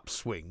definite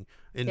upswing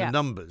in the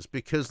numbers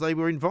because they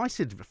were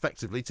invited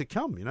effectively to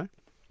come,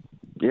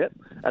 Yeah,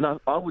 and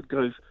I would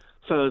go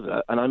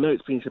further, and I know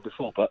it's been said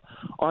before, but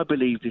I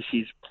believe this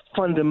is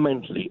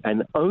fundamentally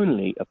and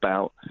only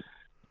about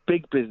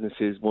big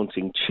businesses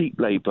wanting cheap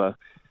labour,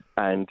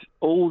 and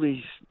all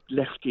these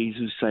lefties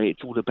who say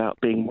it's all about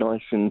being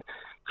nice and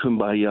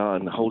kumbaya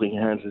and holding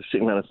hands and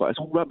sitting around a fire. It's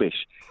all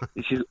rubbish.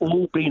 This has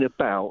all been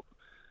about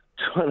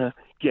trying to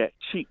get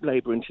cheap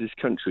labour into this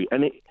country,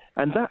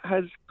 and that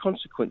has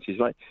consequences.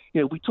 Like,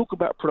 we talk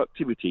about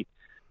productivity.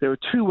 There are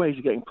two ways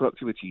of getting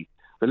productivity.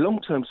 The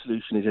long-term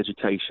solution is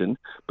education,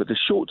 but the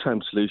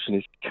short-term solution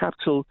is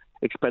capital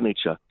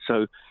expenditure.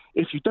 So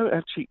if you don't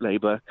have cheap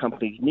labour,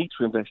 companies need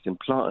to invest in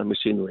plant and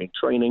machinery and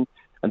training,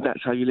 and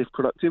that's how you lift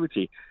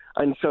productivity.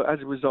 And so as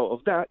a result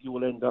of that, you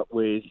will end up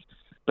with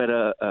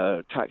better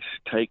tax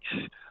takes,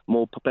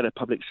 better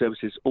public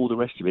services, all the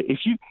rest of it. If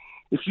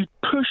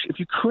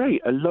you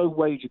create a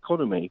low-wage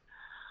economy,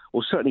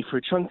 or certainly for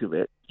a chunk of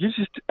it, you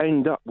just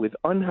end up with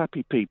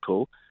unhappy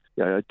people,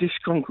 a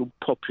disgruntled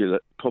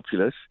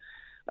populace,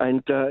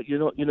 and you're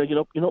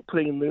not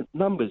putting in the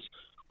numbers.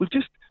 We've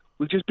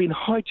just been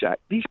hijacked.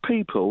 These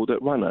people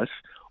that run us,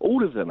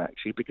 all of them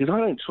actually, because I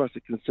don't trust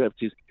the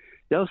Conservatives.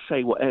 They'll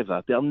say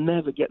whatever. They'll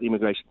never get the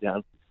immigration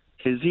down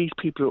because these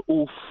people are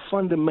all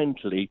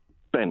fundamentally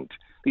bent.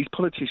 These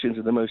politicians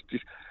are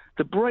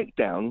the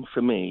breakdown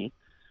for me.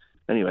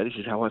 Anyway, this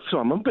is how I feel.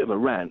 I'm a bit of a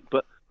rant,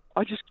 but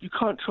you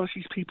can't trust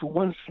these people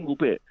one single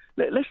bit.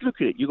 Let's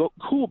look at it. You've got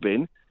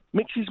Corbyn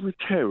mixes with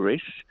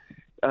terrorists,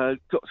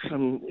 got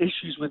some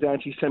issues with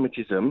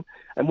anti-Semitism,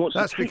 and wants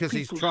That's to take because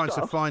he's trying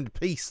to find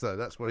peace, though.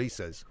 That's what he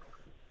says.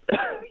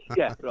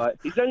 Yeah, right.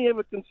 He's only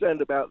ever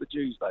concerned about the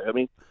Jews, though. I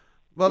mean,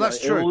 well,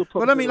 that's true.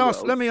 But let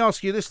me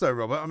ask you this, though,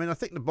 Robert. I mean, I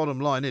think the bottom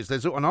line is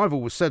and I've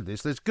always said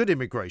this, there's good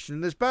immigration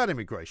and there's bad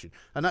immigration.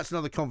 And that's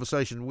another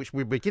conversation which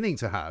we're beginning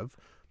to have,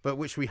 but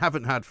which we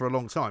haven't had for a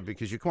long time,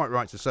 because you're quite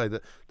right to say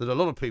that a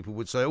lot of people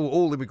would say,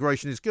 all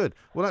immigration is good.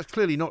 Well, that's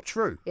clearly not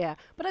true. Yeah,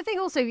 but I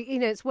think also,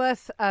 it's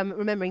worth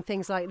remembering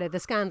things like the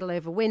scandal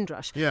over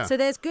Windrush. Yeah. So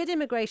there's good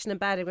immigration and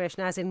bad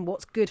immigration, as in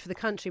what's good for the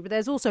country, but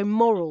there's also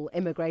moral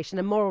immigration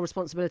and moral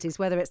responsibilities,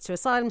 whether it's to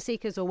asylum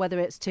seekers or whether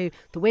it's to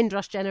the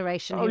Windrush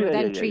generation who were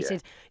then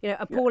treated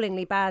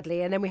appallingly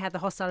badly, and then we had the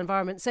hostile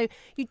environment. So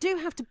you do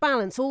have to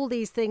balance all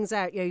these things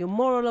out, your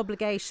moral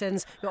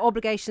obligations, your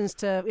obligations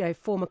to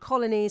former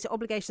colonies, your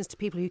obligations to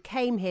people who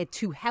came here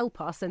to help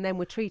us and then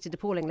were treated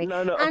appallingly,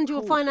 and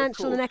your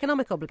financial and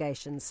economic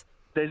obligations.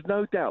 There's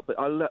no doubt, but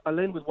I'll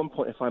end with one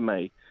point, if I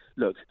may.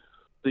 Look,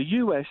 the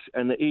US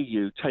and the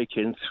EU take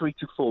in 3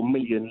 to 4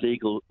 million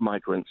legal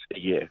migrants a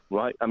year,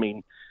 right? I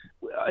mean,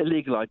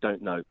 illegal, I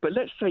don't know. But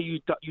let's say you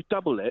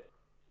double it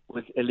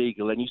with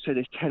illegal and you say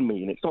there's 10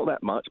 million. It's not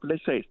that much, but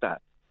let's say it's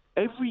that.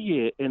 Every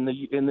year in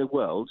the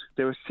world,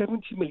 there are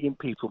 70 million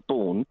people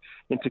born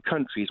into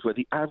countries where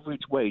the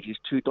average wage is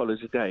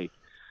 $2 a day.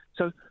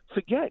 So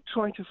forget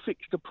trying to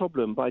fix the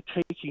problem by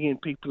taking in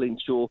people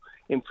into your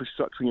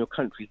infrastructure in your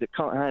countries that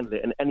can't handle it.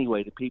 And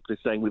anyway, the people are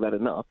saying we've had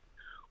enough.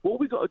 What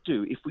we've got to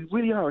do, if we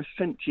really are a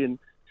sentient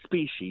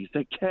species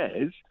that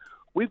cares,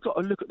 we've got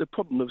to look at the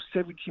problem of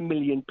 70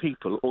 million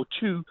people or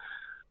 2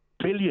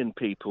 billion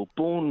people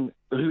born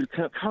who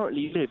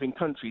currently live in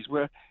countries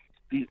where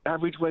the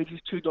average wage is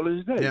 $2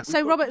 a day. Yeah.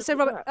 So Robert,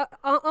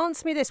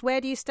 answer me this: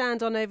 where do you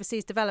stand on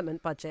overseas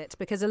development budget?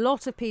 Because a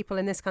lot of people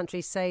in this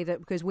country say that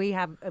because we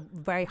have a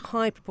very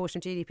high proportion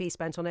of GDP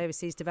spent on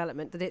overseas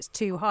development, that it's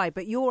too high.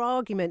 But your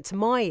argument, to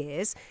my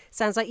ears,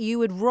 sounds like you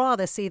would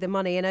rather see the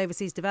money in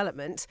overseas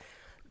development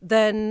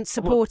than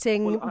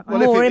supporting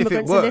more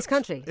immigrants in this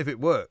country. If it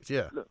worked,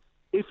 yeah. Look,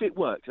 if it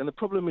worked, and the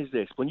problem is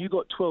this: when you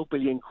got 12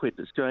 billion quid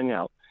that's going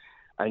out,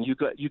 and you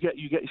get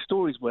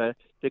stories where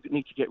they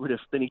need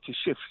to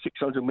shift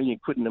 600 million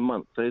quid in a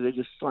month, so they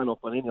just sign off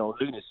on any old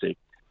lunacy.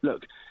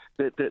 Look,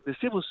 the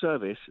civil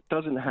service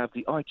doesn't have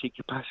the IT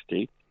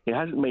capacity. It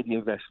hasn't made the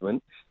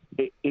investment.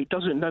 It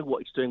doesn't know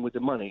what it's doing with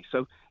the money.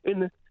 So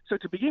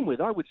to begin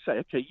with, I would say,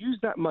 okay, use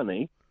that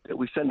money that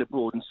we send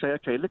abroad and say,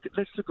 okay,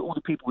 let's look at all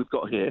the people we've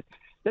got here.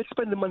 Let's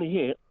spend the money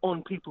here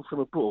on people from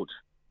abroad.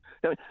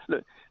 Now,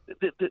 look,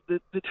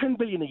 the 10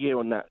 billion a year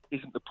on that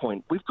isn't the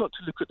point. We've got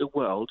to look at the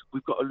world.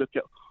 We've got to look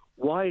at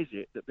why is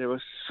it that there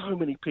are so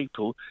many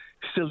people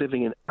still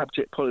living in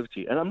abject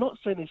poverty. And I'm not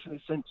saying this in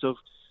the sense of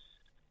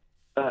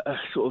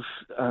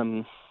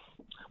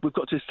we've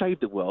got to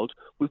save the world.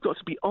 We've got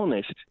to be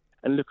honest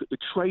and look at the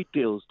trade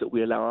deals that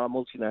we allow our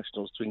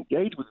multinationals to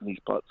engage with in these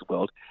parts of the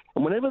world.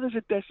 And whenever there's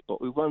a despot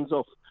who runs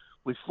off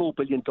with $4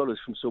 billion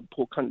from some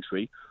poor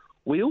country,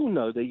 we all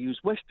know they use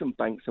Western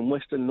banks and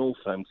Western law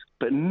firms,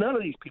 but none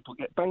of these people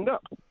get banged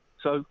up.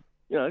 So,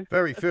 you know.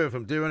 Very few of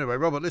them do anyway.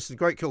 Robert, listen,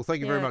 great call. Thank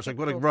you very much. I've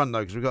got to run,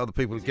 though, because we've got other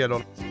people to get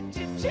on.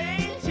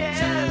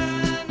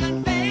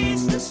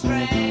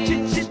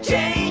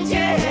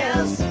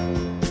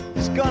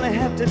 Gonna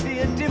have to be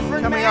a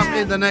different Coming up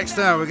in the next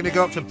hour, we're going to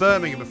go up to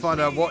Birmingham and find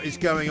out what is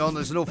going on.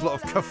 There's an awful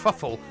lot of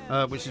kerfuffle,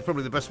 which is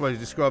probably the best way to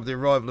describe the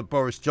arrival of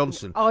Boris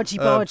Johnson.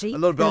 Argy-bargy. A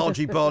lot of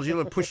argy-bargy, a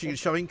lot of pushing and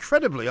shoving.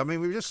 Incredibly, I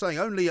mean, we were just saying,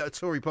 only at a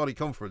Tory party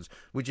conference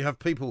would you have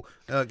people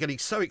getting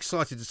so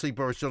excited to see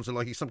Boris Johnson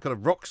like he's some kind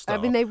of rock star.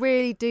 I mean, they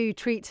really do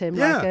treat him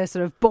like a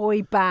sort of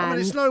boy band,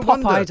 it's no pop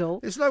wonder, idol.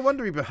 It's no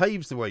wonder he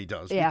behaves the way he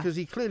does, because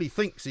he clearly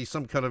thinks he's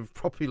some kind of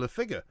popular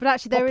figure. But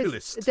actually,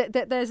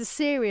 there's a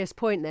serious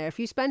point there. If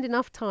you spend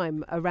enough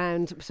time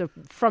around sort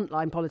of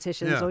frontline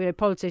politicians or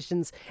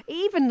politicians,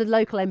 even the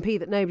local MP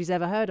that nobody's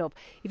ever heard of,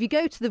 if you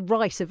go to the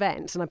right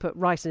event, and I put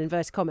right in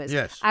inverted commas,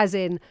 as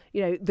in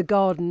the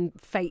Garden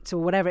Fete or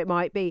whatever it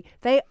might be,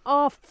 they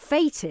are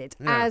fated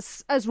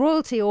as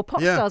royalty or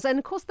pop stars, and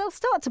of course they'll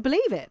start to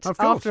believe it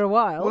after a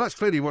while. Well, that's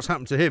clearly what's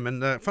happened to him,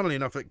 and funnily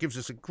enough, it gives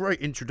us a great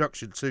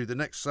introduction to the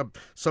next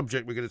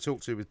subject we're going to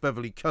talk to with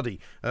Beverly Cuddy,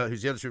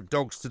 who's the editor of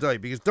Dogs Today,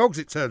 because dogs,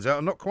 it turns out,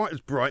 are not quite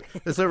as bright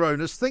as their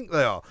owners think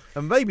they are,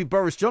 and maybe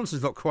Boris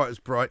Johnson's not quite as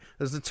bright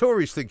as the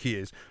Tories think he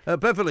is.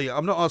 Beverly,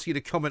 I'm not asking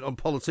you to comment on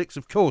politics,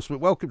 of course, but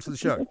welcome to the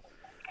show.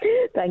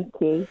 Thank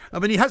you. I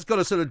mean, he has got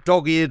a sort of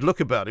dog-eared look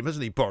about him,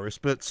 hasn't he, Boris?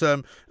 But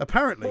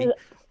apparently... Well,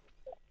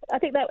 I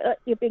think that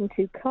you're being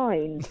too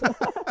kind.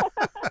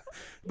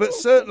 But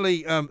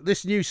certainly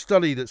this new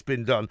study that's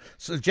been done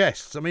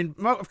suggests, I mean,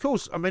 of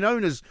course,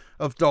 owners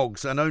of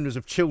dogs and owners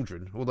of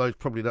children, although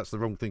probably that's the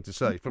wrong thing to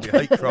say, it's probably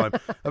a hate crime.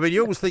 I mean,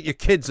 you always think your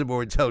kids are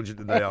more intelligent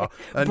than they are,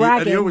 and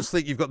you always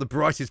think you've got the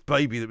brightest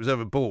baby that was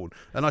ever born.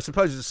 And I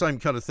suppose it's the same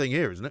kind of thing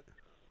here, isn't it?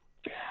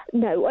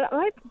 No, well,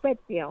 I've read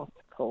the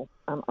article.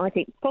 I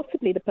think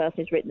possibly the person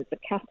who's written is a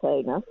cat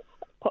owner,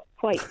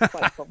 quite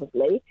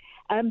probably.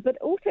 But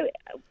also,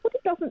 what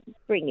it doesn't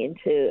bring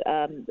into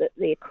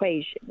the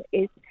equation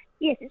is,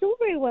 yes, it's all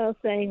very well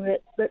saying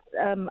that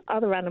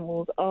other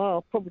animals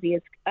are probably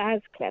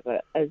as clever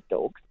as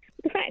dogs.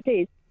 But the fact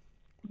is,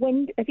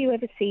 have you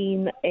ever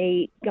seen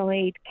a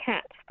guide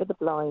cat for the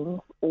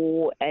blind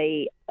or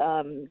a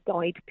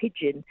guide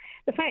pigeon?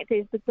 The fact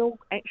is, the dog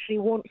actually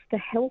wants to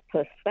help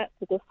us. That's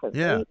the difference.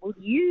 Yeah. They will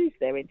use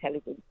their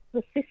intelligence to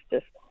assist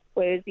us,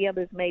 whereas the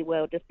others may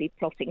well just be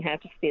plotting how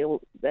to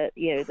steal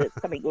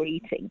something we're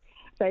eating.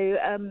 So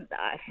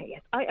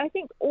I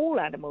think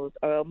all animals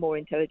are more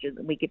intelligent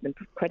than we give them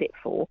credit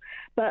for,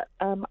 but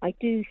I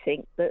do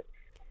think that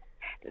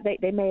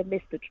they may have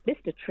missed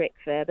a trick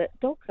there, that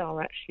dogs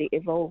are actually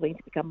evolving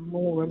to become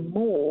more and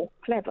more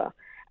clever,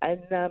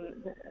 and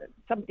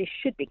somebody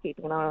should be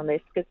keeping an eye on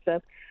this,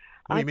 because...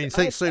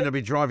 think soon they'll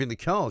be driving the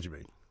cars, you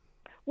mean?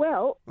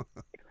 Well...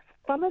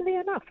 Funnily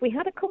enough, we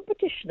had a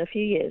competition a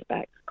few years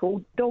back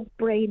called Dog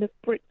Brain of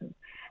Britain,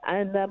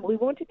 and we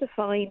wanted to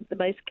find the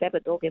most clever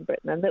dog in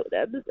Britain, and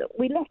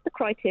we left the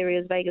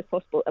criteria as vague as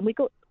possible, and we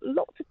got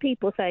lots of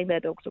people saying their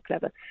dogs were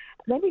clever.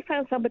 And then we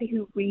found somebody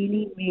who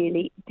really,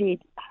 really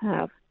did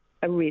have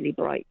a really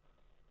bright,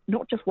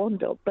 not just one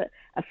dog, but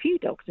a few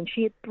dogs, and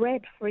she had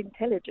bred for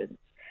intelligence.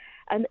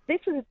 And this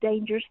was a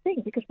dangerous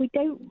thing, because we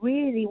don't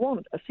really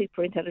want a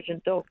super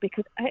intelligent dog,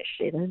 because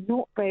actually they're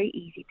not very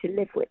easy to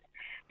live with.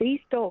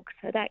 These dogs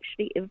had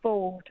actually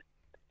evolved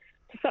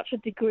to such a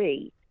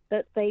degree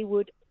that they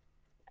would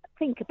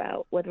think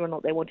about whether or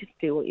not they wanted to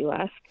do what you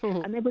asked,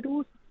 and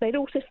they'd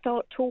also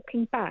start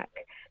talking back.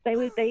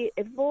 They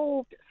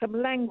evolved some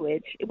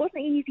language. It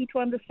wasn't easy to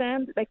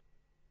understand.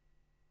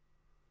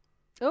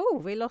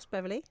 Oh, we lost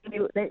Beverly.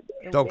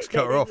 Dogs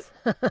cut her off.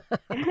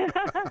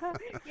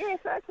 Yes,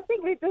 that's the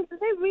thing. There's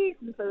no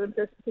reason for them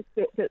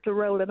to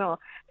roll an R.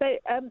 So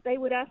they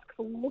would ask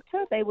for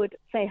water. They would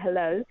say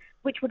hello,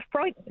 which would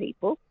frighten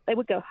people. They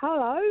would go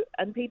hello,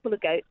 and people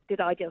would go, "Did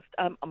I just?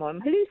 I'm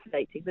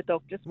hallucinating." The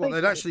dog just. Well,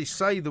 they'd actually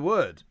say the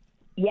word.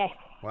 Yes.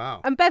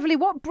 Wow. And Beverly,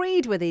 what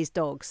breed were these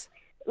dogs?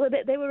 Well,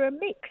 they were a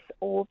mix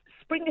of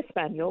Springer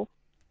Spaniel,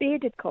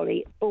 Bearded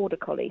Collie, Border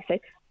Collie. So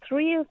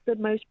 3 of the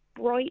most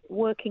bright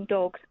working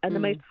dogs and the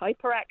most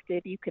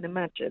hyperactive you can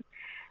imagine.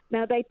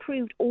 Now, they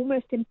proved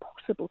almost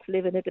impossible to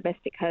live in a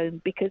domestic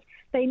home because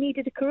they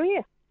needed a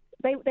career.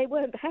 They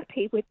weren't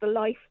happy with the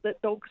life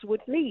that dogs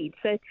would lead.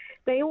 So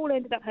they all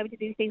ended up having to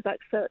do things like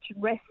search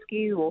and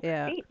rescue, or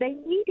they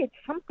needed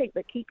something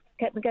that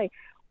kept them going.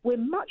 We're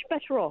much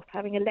better off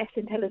having a less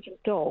intelligent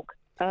dog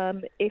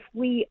if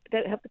we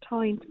don't have the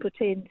time to put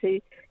in to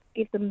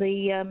give them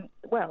the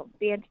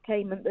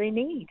entertainment they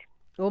need.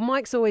 Well,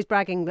 Mike's always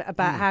bragging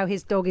about how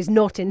his dog is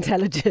not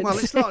intelligent. Well,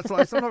 it's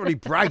not really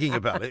bragging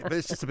about it, but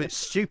it's just a bit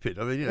stupid.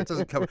 I mean, it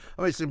doesn't come.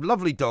 I mean, it's a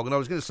lovely dog, and I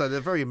was going to say they're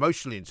very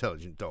emotionally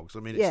intelligent dogs. I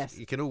mean,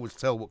 you can always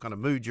tell what kind of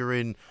mood you're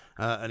in,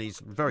 and he's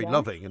very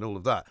loving and all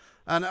of that.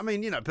 And I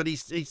mean, but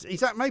he's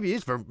maybe he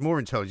is more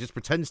intelligent. Just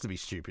pretends to be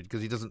stupid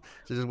because he doesn't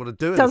want to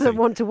do anything. Doesn't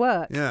want to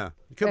work. Yeah,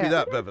 it could be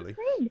that, Beverly.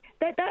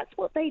 That's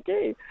what they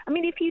do. I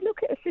mean, if you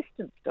look at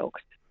assistance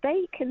dogs,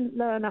 they can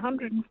learn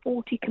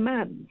 140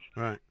 commands.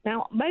 Right.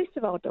 Now, most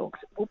of our dogs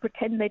will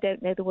pretend they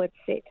don't know the word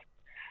sit.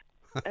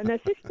 An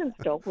assistance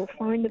dog will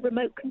find the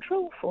remote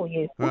control for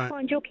you. Will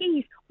find your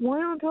keys.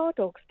 Why aren't our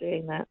dogs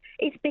doing that?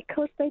 It's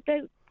because they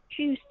don't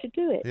choose to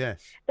do it.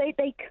 Yes. They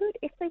could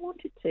if they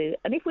wanted to.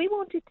 And if we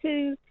wanted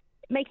to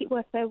make it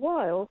worth their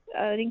while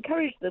and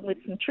encourage them with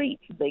some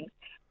treats and things,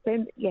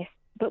 then yes.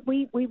 But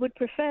we would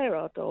prefer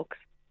our dogs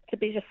to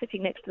be just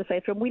sitting next to the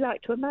sofa, and we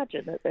like to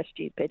imagine that they're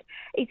stupid.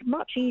 It's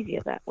much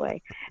easier that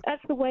way.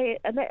 That's the way.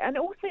 And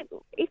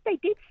also, if they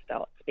did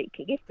start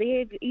speaking, if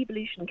the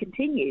evolution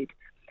continued,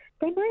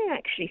 they may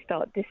actually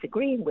start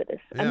disagreeing with us.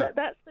 Yeah. And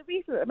that's the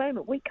reason at the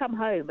moment we come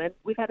home and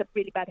we've had a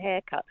really bad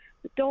haircut.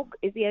 The dog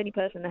is the only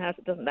person in the house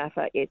that doesn't laugh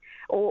at you.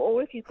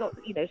 Or if you've got,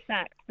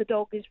 sacked, the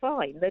dog is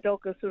fine. The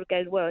dog will sort of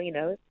go, well,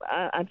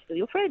 I'm still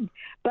your friend.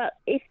 But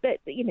if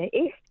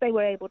they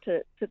were able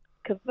to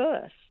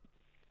converse,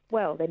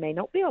 well, they may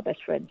not be our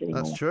best friends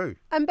anymore. That's true.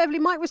 And Beverly,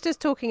 Mike was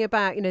just talking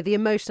about, the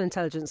emotional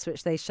intelligence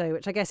which they show,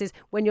 which I guess is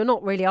when you're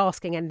not really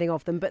asking anything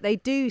of them, but they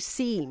do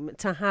seem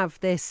to have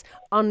this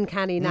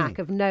uncanny knack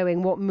of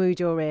knowing what mood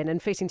you're in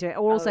and fitting to it.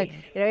 Or also,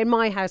 in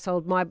my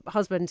household, my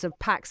husband sort of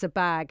packs a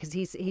bag because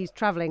he's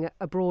travelling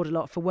abroad a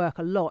lot for work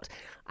a lot.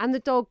 And the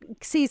dog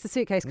sees the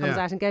suitcase, comes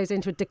out and goes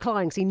into a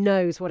decline because he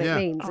knows what it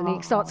means. And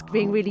he starts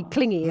being really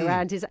clingy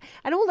around his...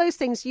 And all those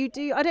things you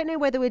do, I don't know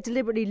whether we're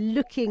deliberately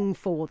looking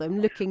for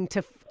them, looking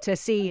to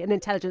see an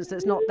intelligence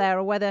that's not there,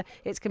 or whether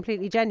it's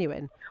completely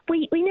genuine.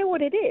 We know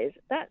what it is.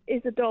 That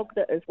is a dog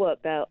that has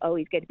worked out,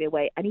 he's going to be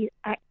away, and he's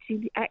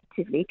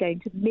actively going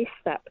to miss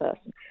that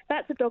person.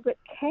 That's a dog that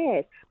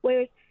cares.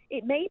 Whereas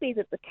it may be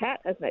that the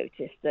cat has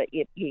noticed that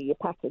you're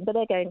patting, but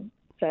they're going,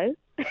 so?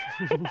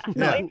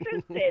 Not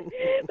interested.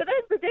 But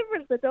that's the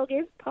difference. The dog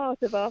is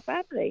part of our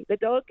family. The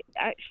dog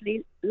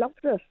actually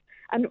loves us.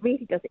 And it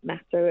really doesn't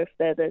matter if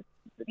they're the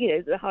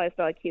highest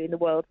IQ in the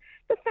world.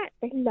 The fact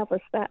they love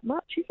us that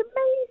much is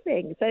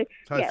amazing. So,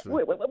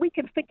 totally. We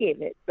can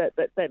forgive it that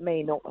they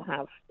may not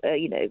have,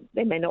 they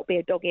may not be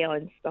a doggy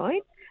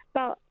Einstein,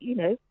 but,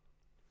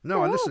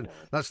 No, and listen,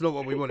 that's not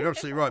what we want. You're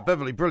absolutely right.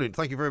 Beverly, brilliant.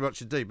 Thank you very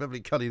much indeed. Beverly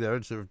Cuddy there,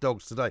 editor of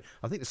Dogs Today.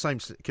 I think the same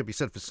could be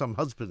said for some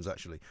husbands,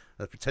 actually,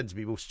 that pretend to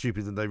be more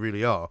stupid than they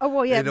really are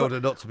in order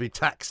not to be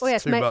taxed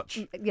too much.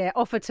 Yeah,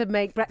 offer to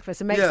make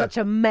breakfast and make such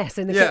a mess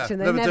in the kitchen.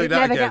 They never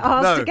get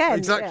asked again.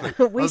 Exactly.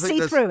 Yeah. We see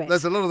through it.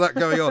 There's a lot of that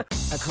going on.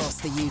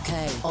 Across the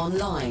UK,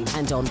 online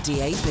and on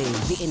DAB,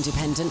 the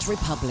Independent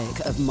Republic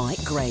of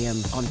Mike Graham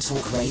on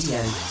Talk Radio.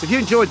 If you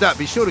enjoyed that,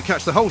 be sure to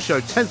catch the whole show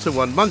 10 to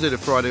 1, Monday to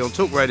Friday on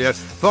Talk Radio,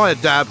 via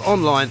DAB,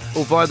 online,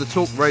 or via the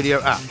Talk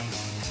Radio app.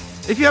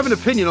 If you have an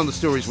opinion on the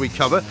stories we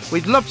cover,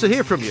 we'd love to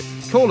hear from you.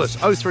 Call us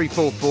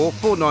 0344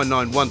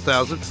 499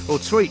 1000 or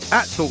tweet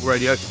at Talk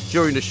Radio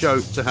during the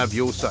show to have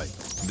your say.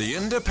 The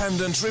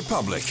Independent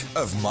Republic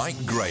of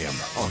Mike Graham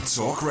on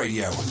Talk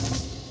Radio.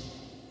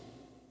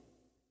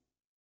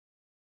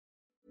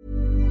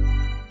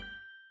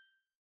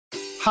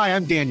 Hi,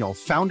 I'm Daniel,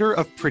 founder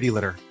of Pretty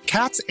Litter.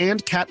 Cats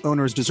and cat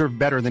owners deserve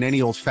better than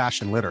any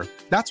old-fashioned litter.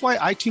 That's why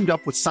I teamed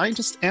up with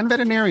scientists and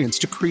veterinarians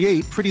to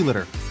create Pretty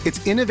Litter.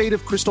 Its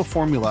innovative crystal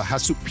formula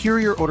has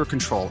superior odor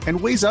control and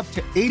weighs up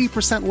to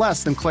 80%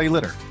 less than clay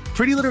litter.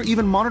 Pretty Litter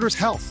even monitors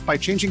health by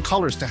changing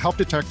colors to help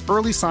detect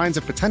early signs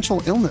of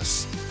potential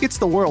illness. It's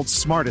the world's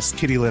smartest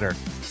kitty litter.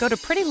 Go to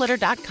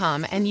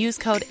prettylitter.com and use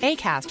code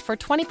ACAST for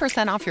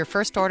 20% off your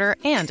first order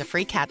and a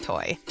free cat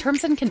toy.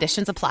 Terms and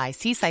conditions apply.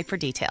 See site for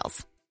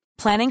details.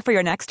 Planning for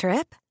your next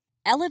trip?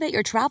 Elevate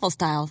your travel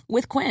style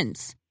with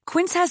Quince.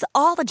 Quince has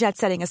all the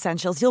jet-setting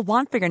essentials you'll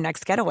want for your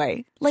next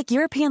getaway, like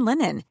European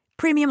linen,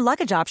 premium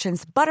luggage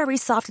options, buttery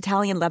soft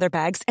Italian leather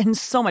bags, and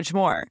so much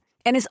more.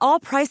 and is all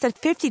priced at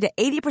 50 to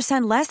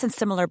 80% less than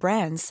similar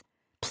brands.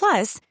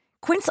 Plus,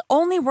 Quince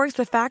only works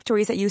with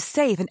factories that use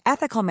safe and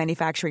ethical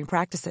manufacturing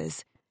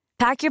practices.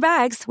 Pack your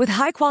bags with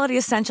high-quality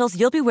essentials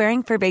you'll be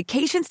wearing for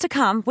vacations to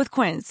come with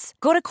Quince.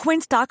 Go to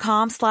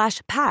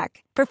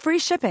quince.com/pack for free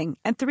shipping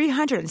and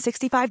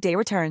 365-day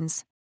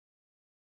returns.